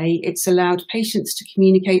different way. It's allowed patients to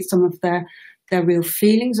communicate some of their real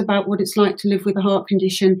feelings about what it's like to live with a heart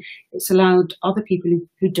condition. It's allowed other people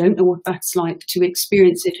who don't know what that's like to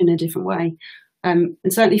experience it in a different way. And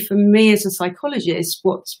certainly for me as a psychologist,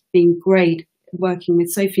 what's been great working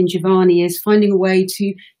with Sofie and Giovanni is finding a way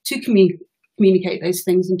to communicate those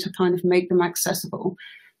things and to kind of make them accessible.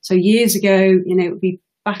 So years ago, it would be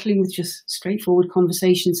battling with just straightforward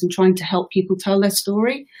conversations and trying to help people tell their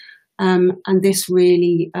story. And this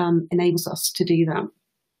really enables us to do that.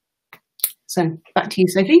 So back to you,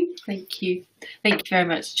 Sofie. Thank you. Thank you very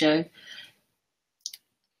much, Jo.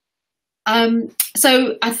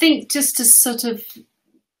 So I think just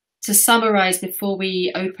to summarise before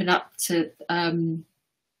we open up to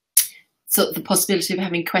sort of the possibility of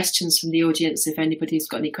having questions from the audience, if anybody's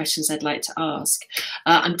got any questions they'd like to ask,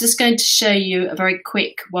 I'm just going to show you a very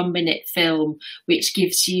quick 1-minute film which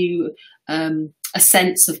gives you a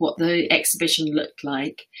sense of what the exhibition looked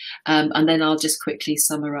like, and then I'll just quickly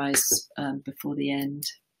summarise before the end.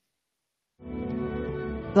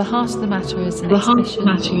 The Heart of the Matter is an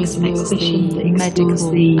exhibition that explores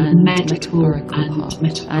the medical and metaphorical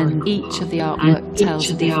heart, and each of the artwork tells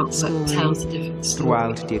a different story.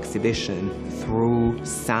 Throughout the exhibition, through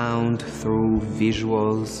sound, through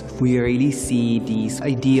visuals, we really see this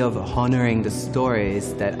idea of honouring the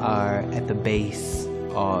stories that are at the base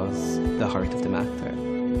of the Heart of the Matter.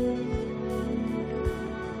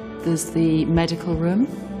 There's the medical room,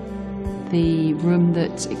 the room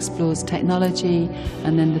that explores technology,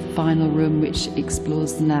 and then the final room which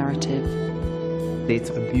explores the narrative. It's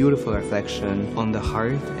a beautiful reflection on the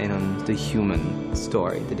heart and on the human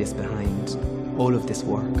story that is behind all of this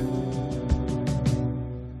work.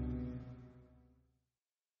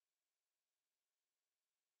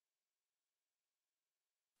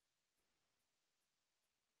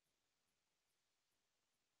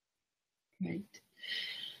 Great.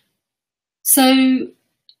 So,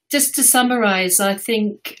 just to summarise, I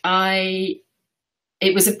think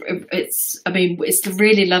it's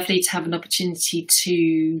really lovely to have an opportunity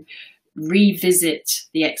to revisit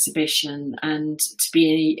the exhibition and to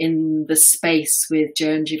be in the space with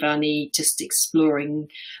Jo and Giovanni, just exploring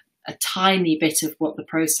a tiny bit of what the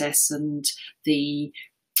process and the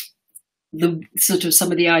sort of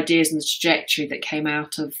some of the ideas and the trajectory that came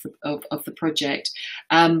out of the project.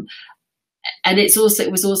 And it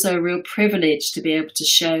was also a real privilege to be able to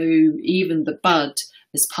show even the bud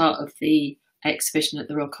as part of the exhibition at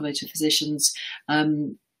the Royal College of Physicians,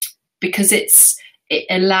 because it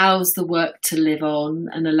allows the work to live on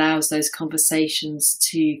and allows those conversations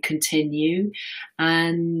to continue,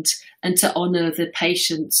 and to honour the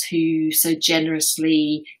patients who so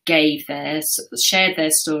generously shared their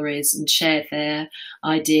stories and shared their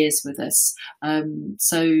ideas with us. And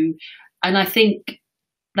I think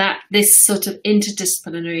that this sort of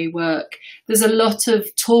interdisciplinary work, there's a lot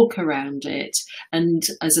of talk around it, and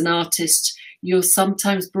as an artist you're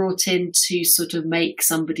sometimes brought in to sort of make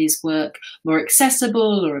somebody's work more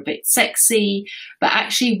accessible or a bit sexy, but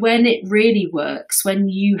actually when it really works, when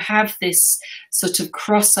you have this sort of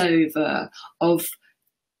crossover of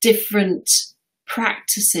different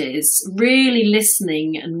practices, really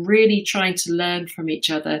listening and really trying to learn from each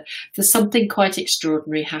other, for something quite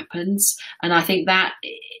extraordinary happens. And I think that,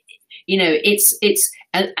 you know,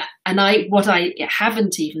 what I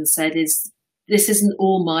haven't even said is, this isn't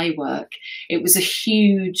all my work. It was a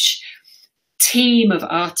huge team of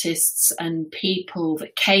artists and people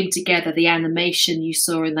that came together. The animation you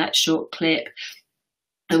saw in that short clip,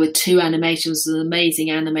 there were 2 animations, an amazing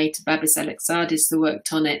animator, Babis Alexadis, that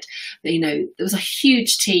worked on it. You know, there was a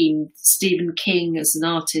huge team. Stephen King as an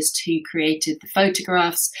artist who created the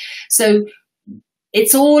photographs. So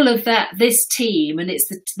it's all of that, this team, and it's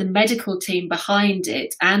the medical team behind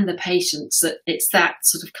it and the patients, that it's that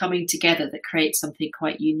sort of coming together that creates something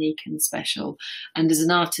quite unique and special. And as an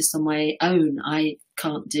artist on my own, I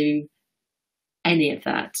can't do any of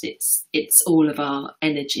that. It's all of our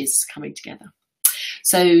energies coming together.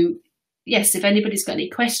 So yes, if anybody's got any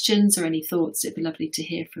questions or any thoughts, it'd be lovely to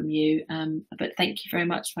hear from you. But thank you very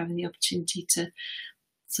much for having the opportunity to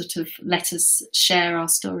sort of let us share our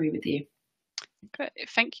story with you. Great,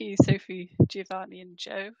 thank you, Sophie, Giovanni, and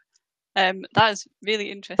Joe. That is really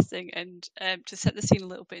interesting. And to set the scene a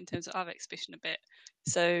little bit in terms of our exhibition a bit,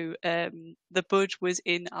 so the bud was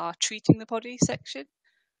in our treating the body section,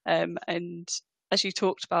 and as you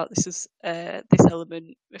talked about, this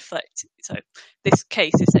element this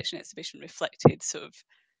case, this section exhibition reflected sort of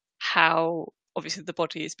how obviously the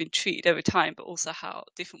body has been treated over time, but also how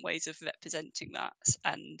different ways of representing that.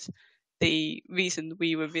 And the reason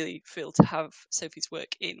we were really thrilled to have Sophie's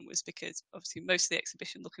work in was because obviously most of the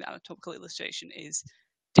exhibition looking at anatomical illustration is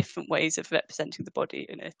different ways of representing the body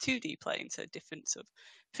in a 2D plane, so different sort of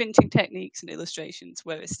printing techniques and illustrations,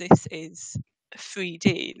 whereas this is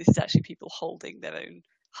 3D. This is actually people holding their own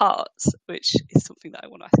hearts, which is something that I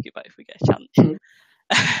want to ask you about if we get a chance.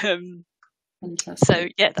 So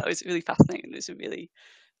yeah, that was really fascinating. It was a really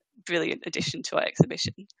brilliant addition to our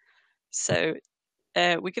exhibition. So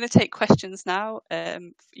we're going to take questions now.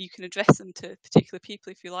 You can address them to particular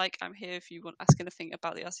people if you like. I'm here if you want to ask anything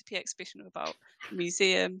about the RCP exhibition or about the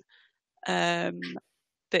museum.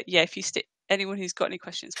 But yeah, if you anyone who's got any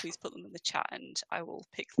questions, please put them in the chat and I will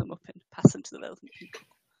pick them up and pass them to the relevant people.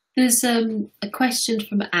 There's a question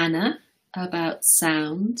from Anna about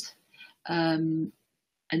sound. And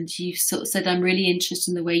you sort of said, I'm really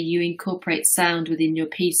interested in the way you incorporate sound within your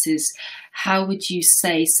pieces. How would you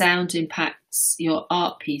say sound impacts your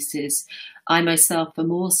art pieces? I myself am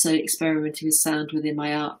also experimenting with sound within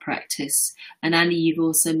my art practice. And Annie, you've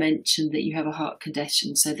also mentioned that you have a heart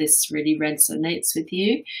condition, so this really resonates with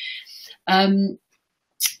you.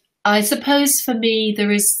 I suppose for me,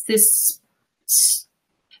 there is this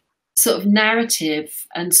sort of narrative,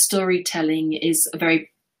 and storytelling is a very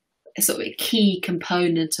sort of a key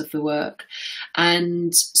component of the work.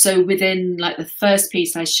 And so within like the first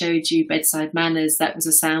piece I showed you, Bedside Manners, that was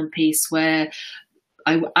a sound piece where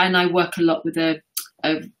I work a lot with a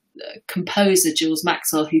composer, Jules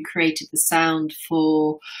Maxwell, who created the sound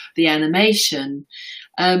for the animation.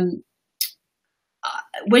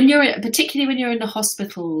 Particularly when you're in the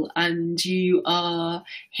hospital and you are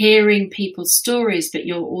hearing people's stories, but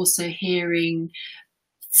you're also hearing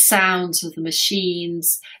sounds of the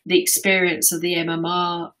machines, the experience of the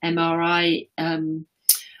MRI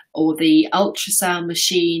or the ultrasound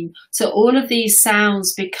machine. So all of these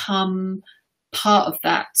sounds become part of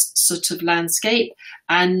that sort of landscape.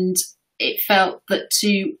 And it felt that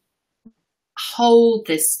to hold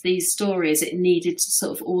these stories, it needed to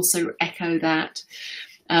sort of also echo that.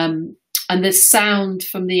 And the sound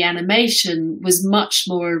from the animation was much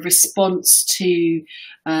more a response to,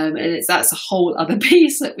 and that's a whole other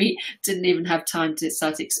piece that we didn't even have time to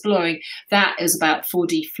start exploring. That is about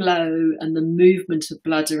 4D flow and the movement of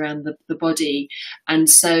blood around the body. And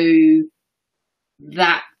so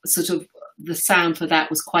that sort of, the sound for that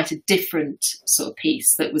was quite a different sort of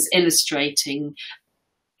piece that was illustrating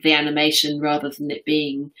the animation rather than it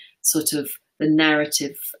being sort of the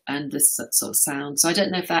narrative and the sort of sound. So I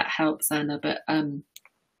don't know if that helps, Anna, but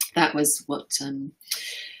that was what,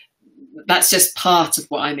 that's just part of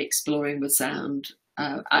what I'm exploring with sound.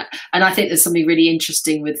 And I think there's something really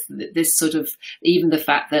interesting with this sort of, even the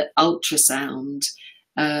fact that ultrasound,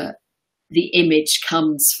 the image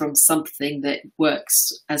comes from something that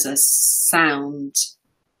works as a sound.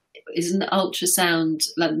 Isn't ultrasound,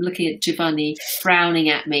 I'm looking at Giovanni frowning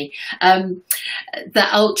at me,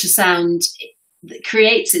 that ultrasound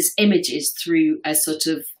creates its images through a sort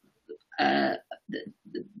of the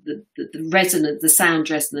resonance, the sound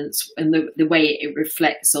resonance, and the way it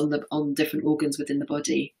reflects on different organs within the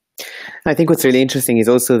body. I think what's really interesting is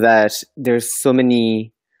also that there's so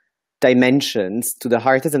many dimensions to the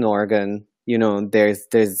heart as an organ you know, there's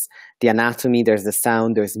the anatomy, there's the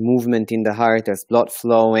sound, there's movement in the heart, there's blood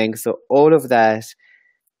flowing. So all of that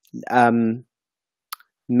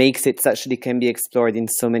makes it such that it can be explored in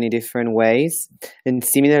so many different ways. And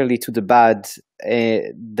similarly to the bud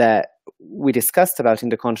that we discussed about in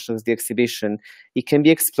the context of the exhibition, it can be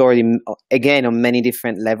explored again on many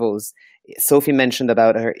different levels. Sofie mentioned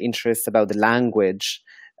about her interest about the language,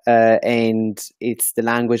 and it's the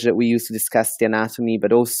language that we use to discuss the anatomy,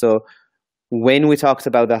 but also when we talked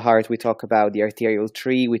about the heart, we talk about the arterial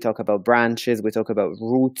tree, we talk about branches, we talk about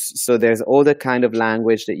roots. So there's all the kind of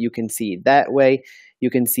language that you can see it that way. You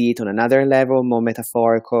can see it on another level, more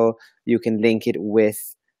metaphorical. You can link it with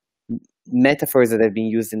metaphors that have been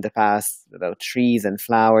used in the past about trees and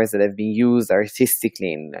flowers that have been used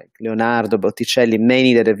artistically, in like Leonardo, Botticelli,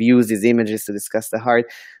 many that have used these images to discuss the heart.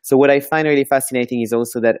 So what I find really fascinating is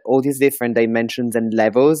also that all these different dimensions and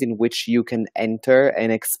levels in which you can enter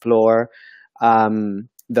and explore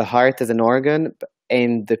the heart as an organ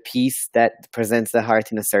and the piece that presents the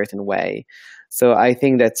heart in a certain way. So I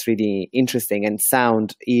think that's really interesting, and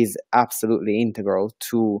sound is absolutely integral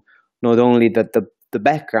to not only the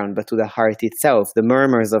background, but to the heart itself. The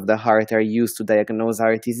murmurs of the heart are used to diagnose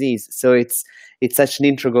heart disease. So it's such an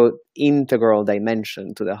integral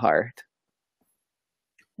dimension to the heart.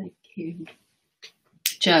 Thank you.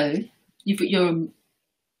 Joe, you've got your...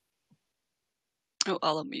 Oh,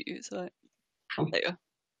 I'll unmute you. So there you go.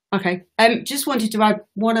 Okay. Just wanted to add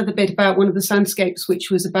one other bit about one of the soundscapes, which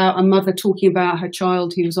was about a mother talking about her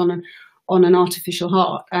child who was on an artificial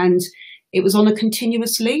heart, and it was on a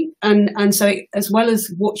continuously, and so as well as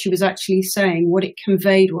what she was actually saying, what it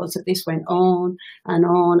conveyed was that this went on,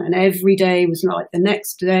 and every day was like the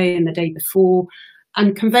next day and the day before,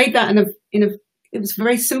 and conveyed that it was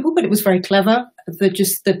very simple, but it was very clever.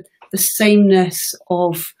 The sameness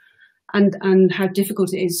of. And how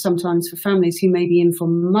difficult it is sometimes for families who may be in for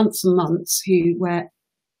months and months, where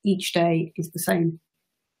each day is the same.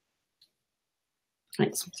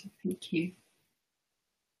 Thanks. Thank you.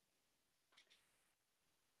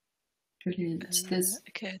 Brilliant.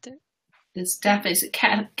 There's Daphne. Is it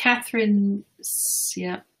Catherine?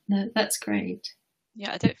 Yeah. No, that's great.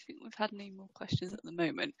 Yeah, I don't think we've had any more questions at the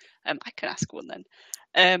moment. I can ask one then.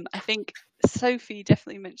 I think Sofie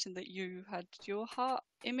definitely mentioned that you had your heart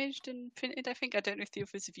imaged and printed. I don't know if the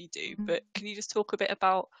others of you do, but can you just talk a bit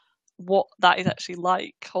about what that is actually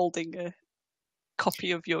like, holding a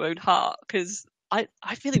copy of your own heart? Because I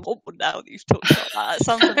really want one now that you've talked about that. It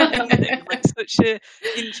sounds amazing, like such an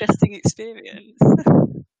interesting experience.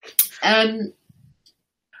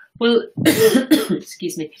 Well,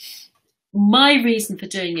 excuse me. My reason for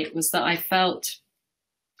doing it was that I felt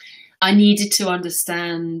I needed to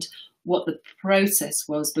understand what the process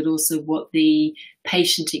was, but also what the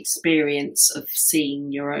patient experience of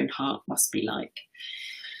seeing your own heart must be like.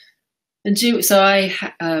 And so I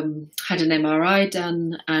had an MRI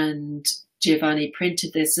done, and Giovanni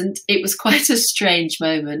printed this, and it was quite a strange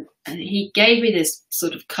moment. And he gave me this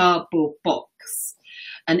sort of cardboard box,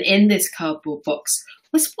 and in this cardboard box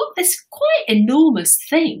was this quite enormous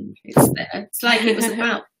thing is there. It's like it was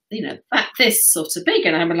about, this sort of big.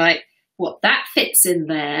 And I'm like, what, that fits in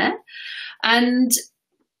there? And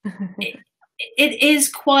it is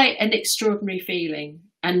quite an extraordinary feeling.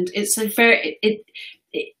 And it's a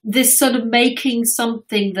this sort of making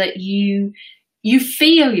something that you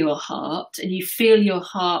feel your heart, and you feel your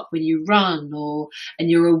heart when you run, and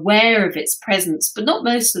you're aware of its presence, but not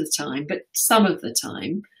most of the time, but some of the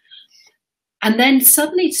time. And then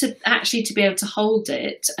suddenly to be able to hold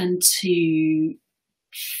it and to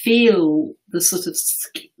feel the sort of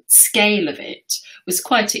scale of it was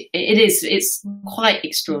it's quite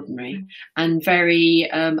extraordinary and very,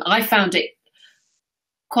 I found it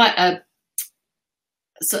quite a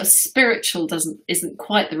sort of spiritual, isn't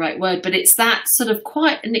quite the right word, but it's that sort of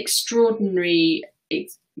quite an extraordinary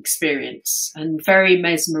experience and very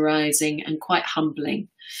mesmerizing and quite humbling.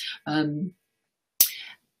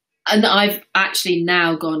 And I've actually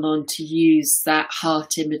now gone on to use that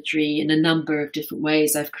heart imagery in a number of different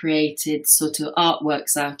ways. I've created sort of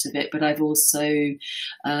artworks out of it, but I've also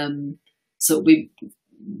we've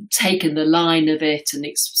taken the line of it and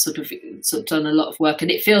it's sort of done a lot of work.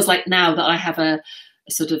 And it feels like now that I have a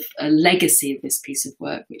sort of a legacy of this piece of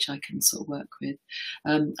work, which I can sort of work with.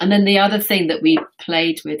 And then the other thing that we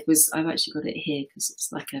played with was, I've actually got it here because it's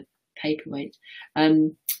like a paperweight.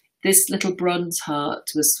 This little bronze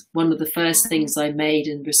heart was one of the first things I made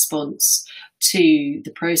in response to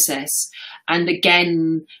the process. And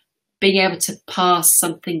again, being able to pass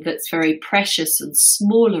something that's very precious and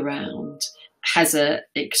small around has an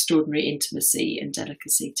extraordinary intimacy and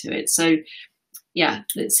delicacy to it. So yeah,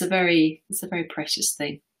 it's a very precious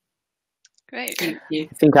thing. Great. Thank you.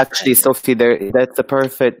 I think actually, Sophie, that's a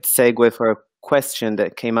perfect segue for a question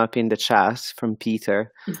that came up in the chat from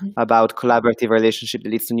Peter about collaborative relationship that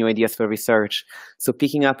leads to new ideas for research. So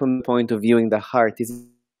picking up on the point of viewing the heart is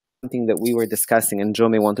something that we were discussing, and Joe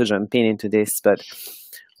may want to jump into this, but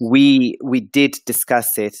we did discuss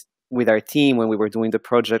it with our team when we were doing the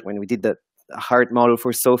project, when we did the heart model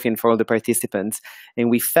for Sophie and for all the participants, and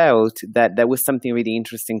we felt that that was something really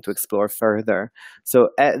interesting to explore further. So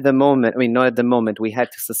at the moment, I mean, not at the moment, we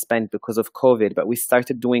had to suspend because of COVID, but we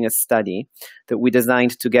started doing a study that we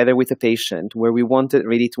designed together with a patient where we wanted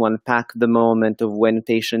really to unpack the moment of when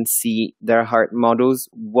patients see their heart models,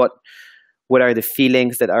 what are the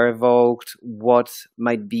feelings that are evoked, what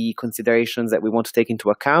might be considerations that we want to take into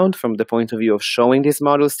account from the point of view of showing these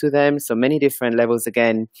models to them. So many different levels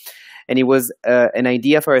again. And it was an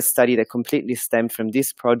idea for a study that completely stemmed from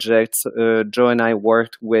this project. Joe and I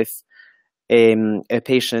worked with a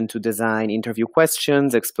patient to design interview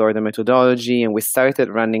questions, explore the methodology, and we started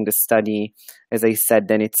running the study. As I said,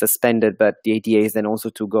 then it's suspended, but the idea is then also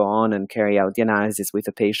to go on and carry out the analysis with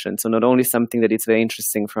the patient. So not only something that it's very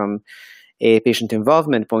interesting from a patient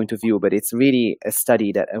involvement point of view, but it's really a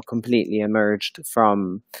study that completely emerged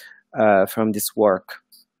from this work.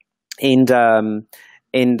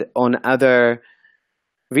 And on other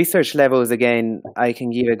research levels, again, I can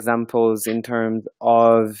give examples in terms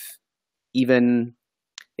of even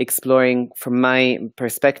exploring from my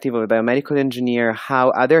perspective of a biomedical engineer how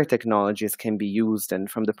other technologies can be used, and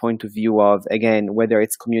from the point of view of, again, whether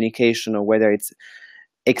it's communication or whether it's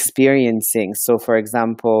experiencing. So, for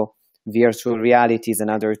example, virtual reality is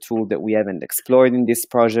another tool that we haven't explored in this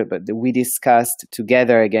project, but that we discussed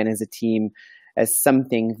together again as a team as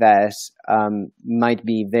something that might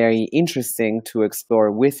be very interesting to explore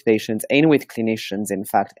with patients and with clinicians, in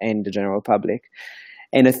fact, and the general public.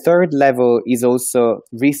 And a third level is also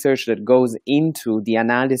research that goes into the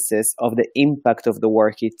analysis of the impact of the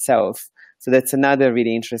work itself. So that's another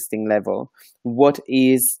really interesting level. What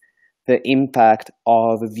is the impact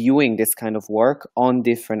of viewing this kind of work on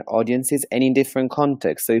different audiences and in different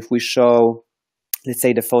contexts? So if we show, let's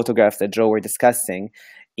say, the photographs that Joe were discussing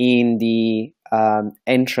in the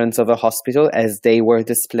entrance of a hospital as they were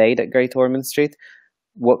displayed at Great Ormond Street,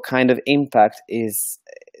 what kind of impact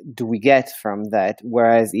do we get from that?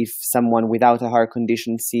 Whereas if someone without a heart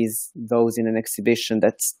condition sees those in an exhibition,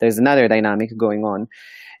 there's another dynamic going on.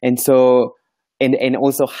 And so, and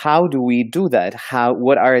also, how do we do that?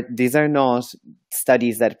 These are not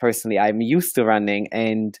studies that personally I'm used to running,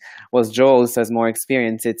 and whilst Joe also has more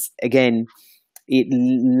experience, it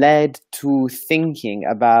led to thinking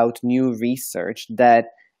about new research that,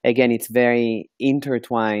 again, it's very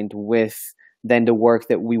intertwined with then the work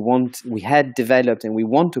that we had developed and we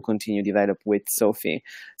want to continue develop with Sophie.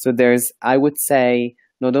 So there's, I would say,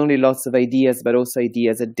 not only lots of ideas, but also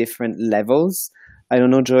ideas at different levels. I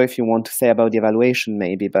don't know, Joe, if you want to say about the evaluation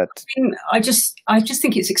maybe, but I just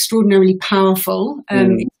think it's extraordinarily powerful.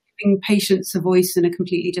 Giving patients a voice in a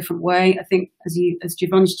completely different way. I think, as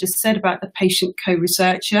Giovanni's just said about the patient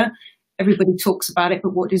co-researcher, everybody talks about it,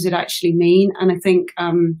 but what does it actually mean? And I think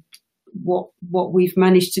what we've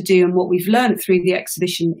managed to do and what we've learned through the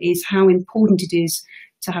exhibition is how important it is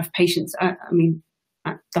to have patients. At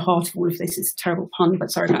the heart of all of this is a terrible pun,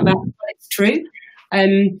 but sorry about that. But it's true,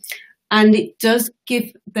 and it does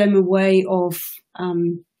give them a way of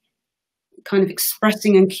kind of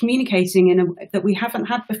expressing and communicating in a way that we haven't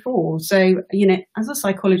had before. So, as a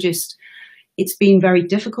psychologist, it's been very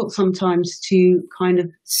difficult sometimes to kind of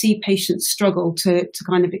see patients struggle to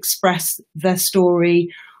kind of express their story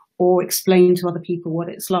or explain to other people what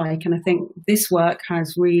it's like. And I think this work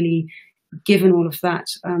has really given all of that.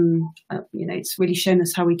 It's really shown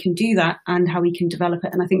us how we can do that and how we can develop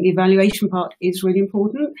it. And I think the evaluation part is really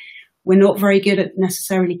important. We're not very good at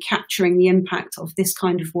necessarily capturing the impact of this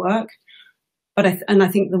kind of work. But I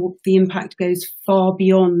think the impact goes far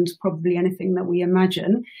beyond probably anything that we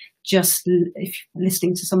imagine, just if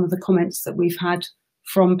listening to some of the comments that we've had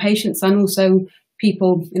from patients and also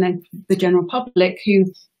people, the general public, who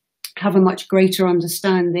have a much greater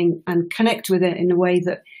understanding and connect with it in a way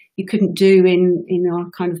that you couldn't do in our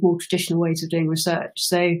kind of more traditional ways of doing research.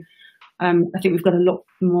 So I think we've got a lot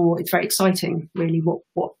more. It's very exciting, really,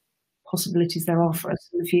 what possibilities there are for us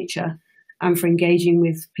in the future, and for engaging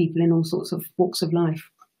with people in all sorts of walks of life.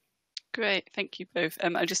 Great, thank you both.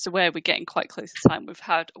 I'm just aware we're getting quite close to time. We've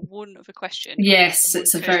had one other question. Yes,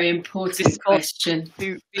 it's a very important question.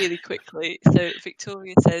 Really quickly. So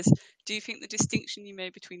Victoria says, do you think the distinction you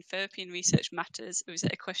made between therapy and research matters, or is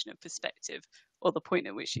it a question of perspective? or the point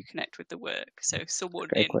at which you connect with the work? So someone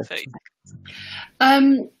in 30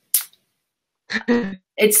 seconds.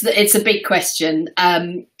 It's a big question.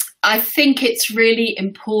 I think it's really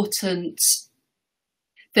important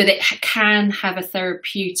that it can have a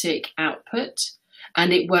therapeutic output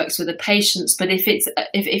and it works with the patients. But if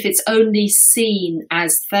it's only seen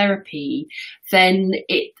as therapy, then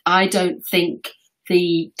I don't think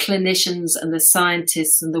the clinicians and the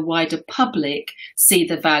scientists and the wider public see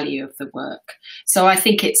the value of the work. So I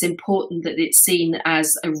think it's important that it's seen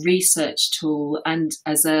as a research tool and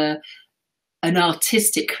as an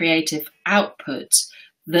artistic creative output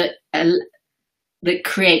that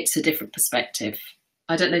creates a different perspective.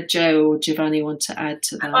 I don't know, Joe or Giovanni want to add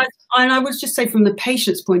to that. I would just say from the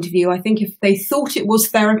patient's point of view, I think if they thought it was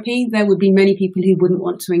therapy, there would be many people who wouldn't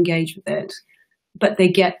want to engage with it. But they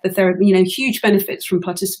get the therapy, huge benefits from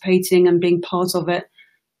participating and being part of it.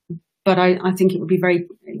 But I think it would be very,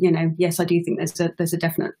 yes, I do think there's a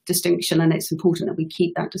definite distinction, and it's important that we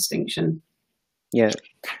keep that distinction. Yeah,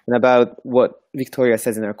 and about what Victoria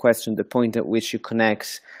says in her question, the point at which you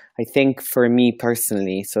connect, I think for me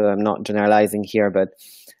personally, so I'm not generalizing here, but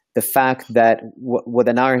the fact that what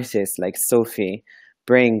an artist like Sofie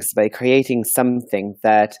brings by creating something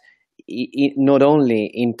that it not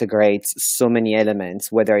only integrates so many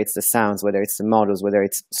elements, whether it's the sounds, whether it's the models, whether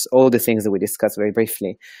it's all the things that we discussed very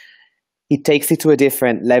briefly, it takes it to a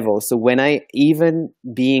different level. So even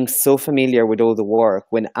being so familiar with all the work,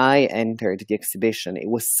 when I entered the exhibition, it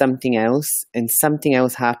was something else, and something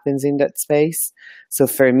else happens in that space. So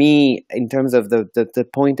for me, in terms of the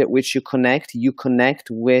point at which you connect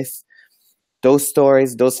with those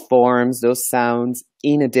stories, those forms, those sounds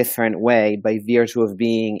in a different way by virtue of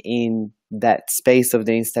being in that space of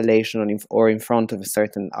the installation or in front of a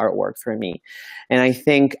certain artwork for me. And I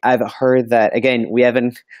think I've heard that, again, we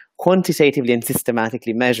haven't quantitatively and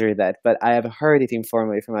systematically measured that, but I have heard it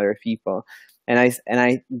informally from other people. And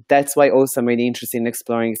that's why also I'm really interested in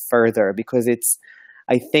exploring it further, because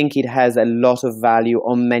I think it has a lot of value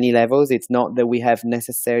on many levels. It's not that we have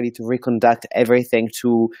necessarily to reconduct everything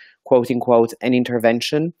to quote unquote an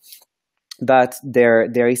intervention, but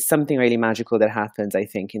there is something really magical that happens, I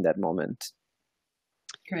think, in that moment.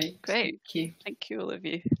 Great. Thank you all of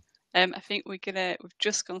you. I think we've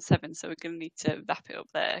just gone 7, so we're gonna need to wrap it up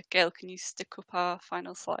there. Gail, can you stick up our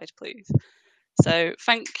final slide, please? So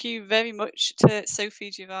thank you very much to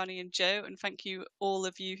Sofie, Giovanni and Joe, and thank you all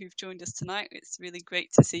of you who've joined us tonight. It's really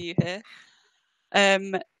great to see you here.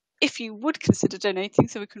 If you would consider donating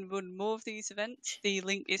so we can run more of these events, the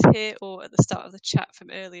link is here or at the start of the chat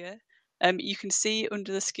from earlier. You can see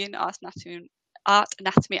Under the Skin, Art,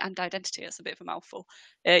 Anatomy and Identity. That's a bit of a mouthful.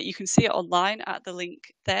 You can see it online at the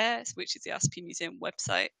link there, which is the RCP Museum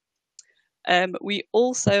website. We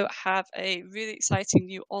also have a really exciting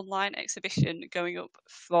new online exhibition going up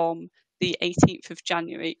from the 18th of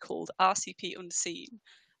January called RCP Unseen.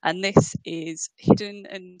 And this is hidden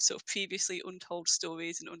and sort of previously untold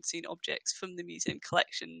stories and unseen objects from the museum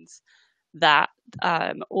collections that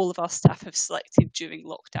all of our staff have selected during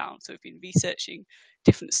lockdown. So we've been researching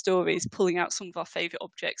different stories, pulling out some of our favourite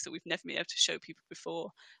objects that we've never been able to show people before,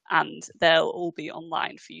 and they'll all be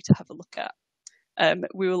online for you to have a look at.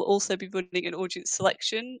 We will also be running an audience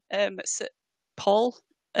selection poll.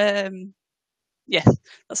 Yes,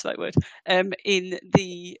 that's the right word. In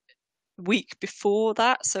the week before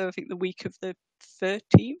that, so I think the week of the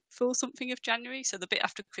 13th or something of January, so the bit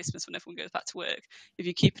after Christmas when everyone goes back to work. If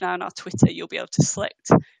you keep an eye on our Twitter, you'll be able to select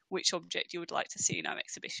which object you would like to see in our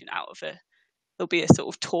exhibition out of there'll be a sort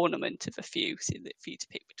of tournament of a few for you to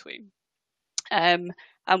pick between. And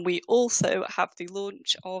we also have the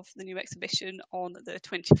launch of the new exhibition on the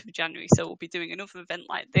 20th of January. So we'll be doing another event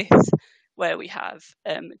like this where we have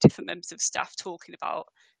different members of staff talking about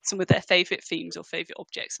some of their favourite themes or favourite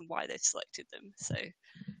objects and why they've selected them. So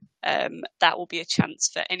that will be a chance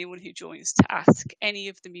for anyone who joins to ask any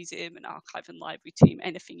of the museum and archive and library team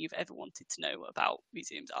anything you've ever wanted to know about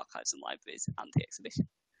museums, archives and libraries and the exhibition.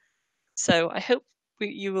 So I hope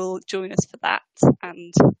you will join us for that.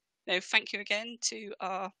 And thank you again to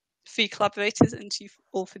our 3 collaborators and to you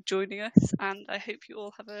all for joining us. And I hope you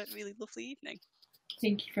all have a really lovely evening.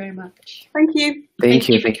 Thank you very much. Thank you. Thank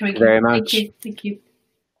you very much. Thank you.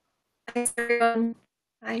 Thanks, everyone.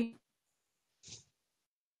 Bye.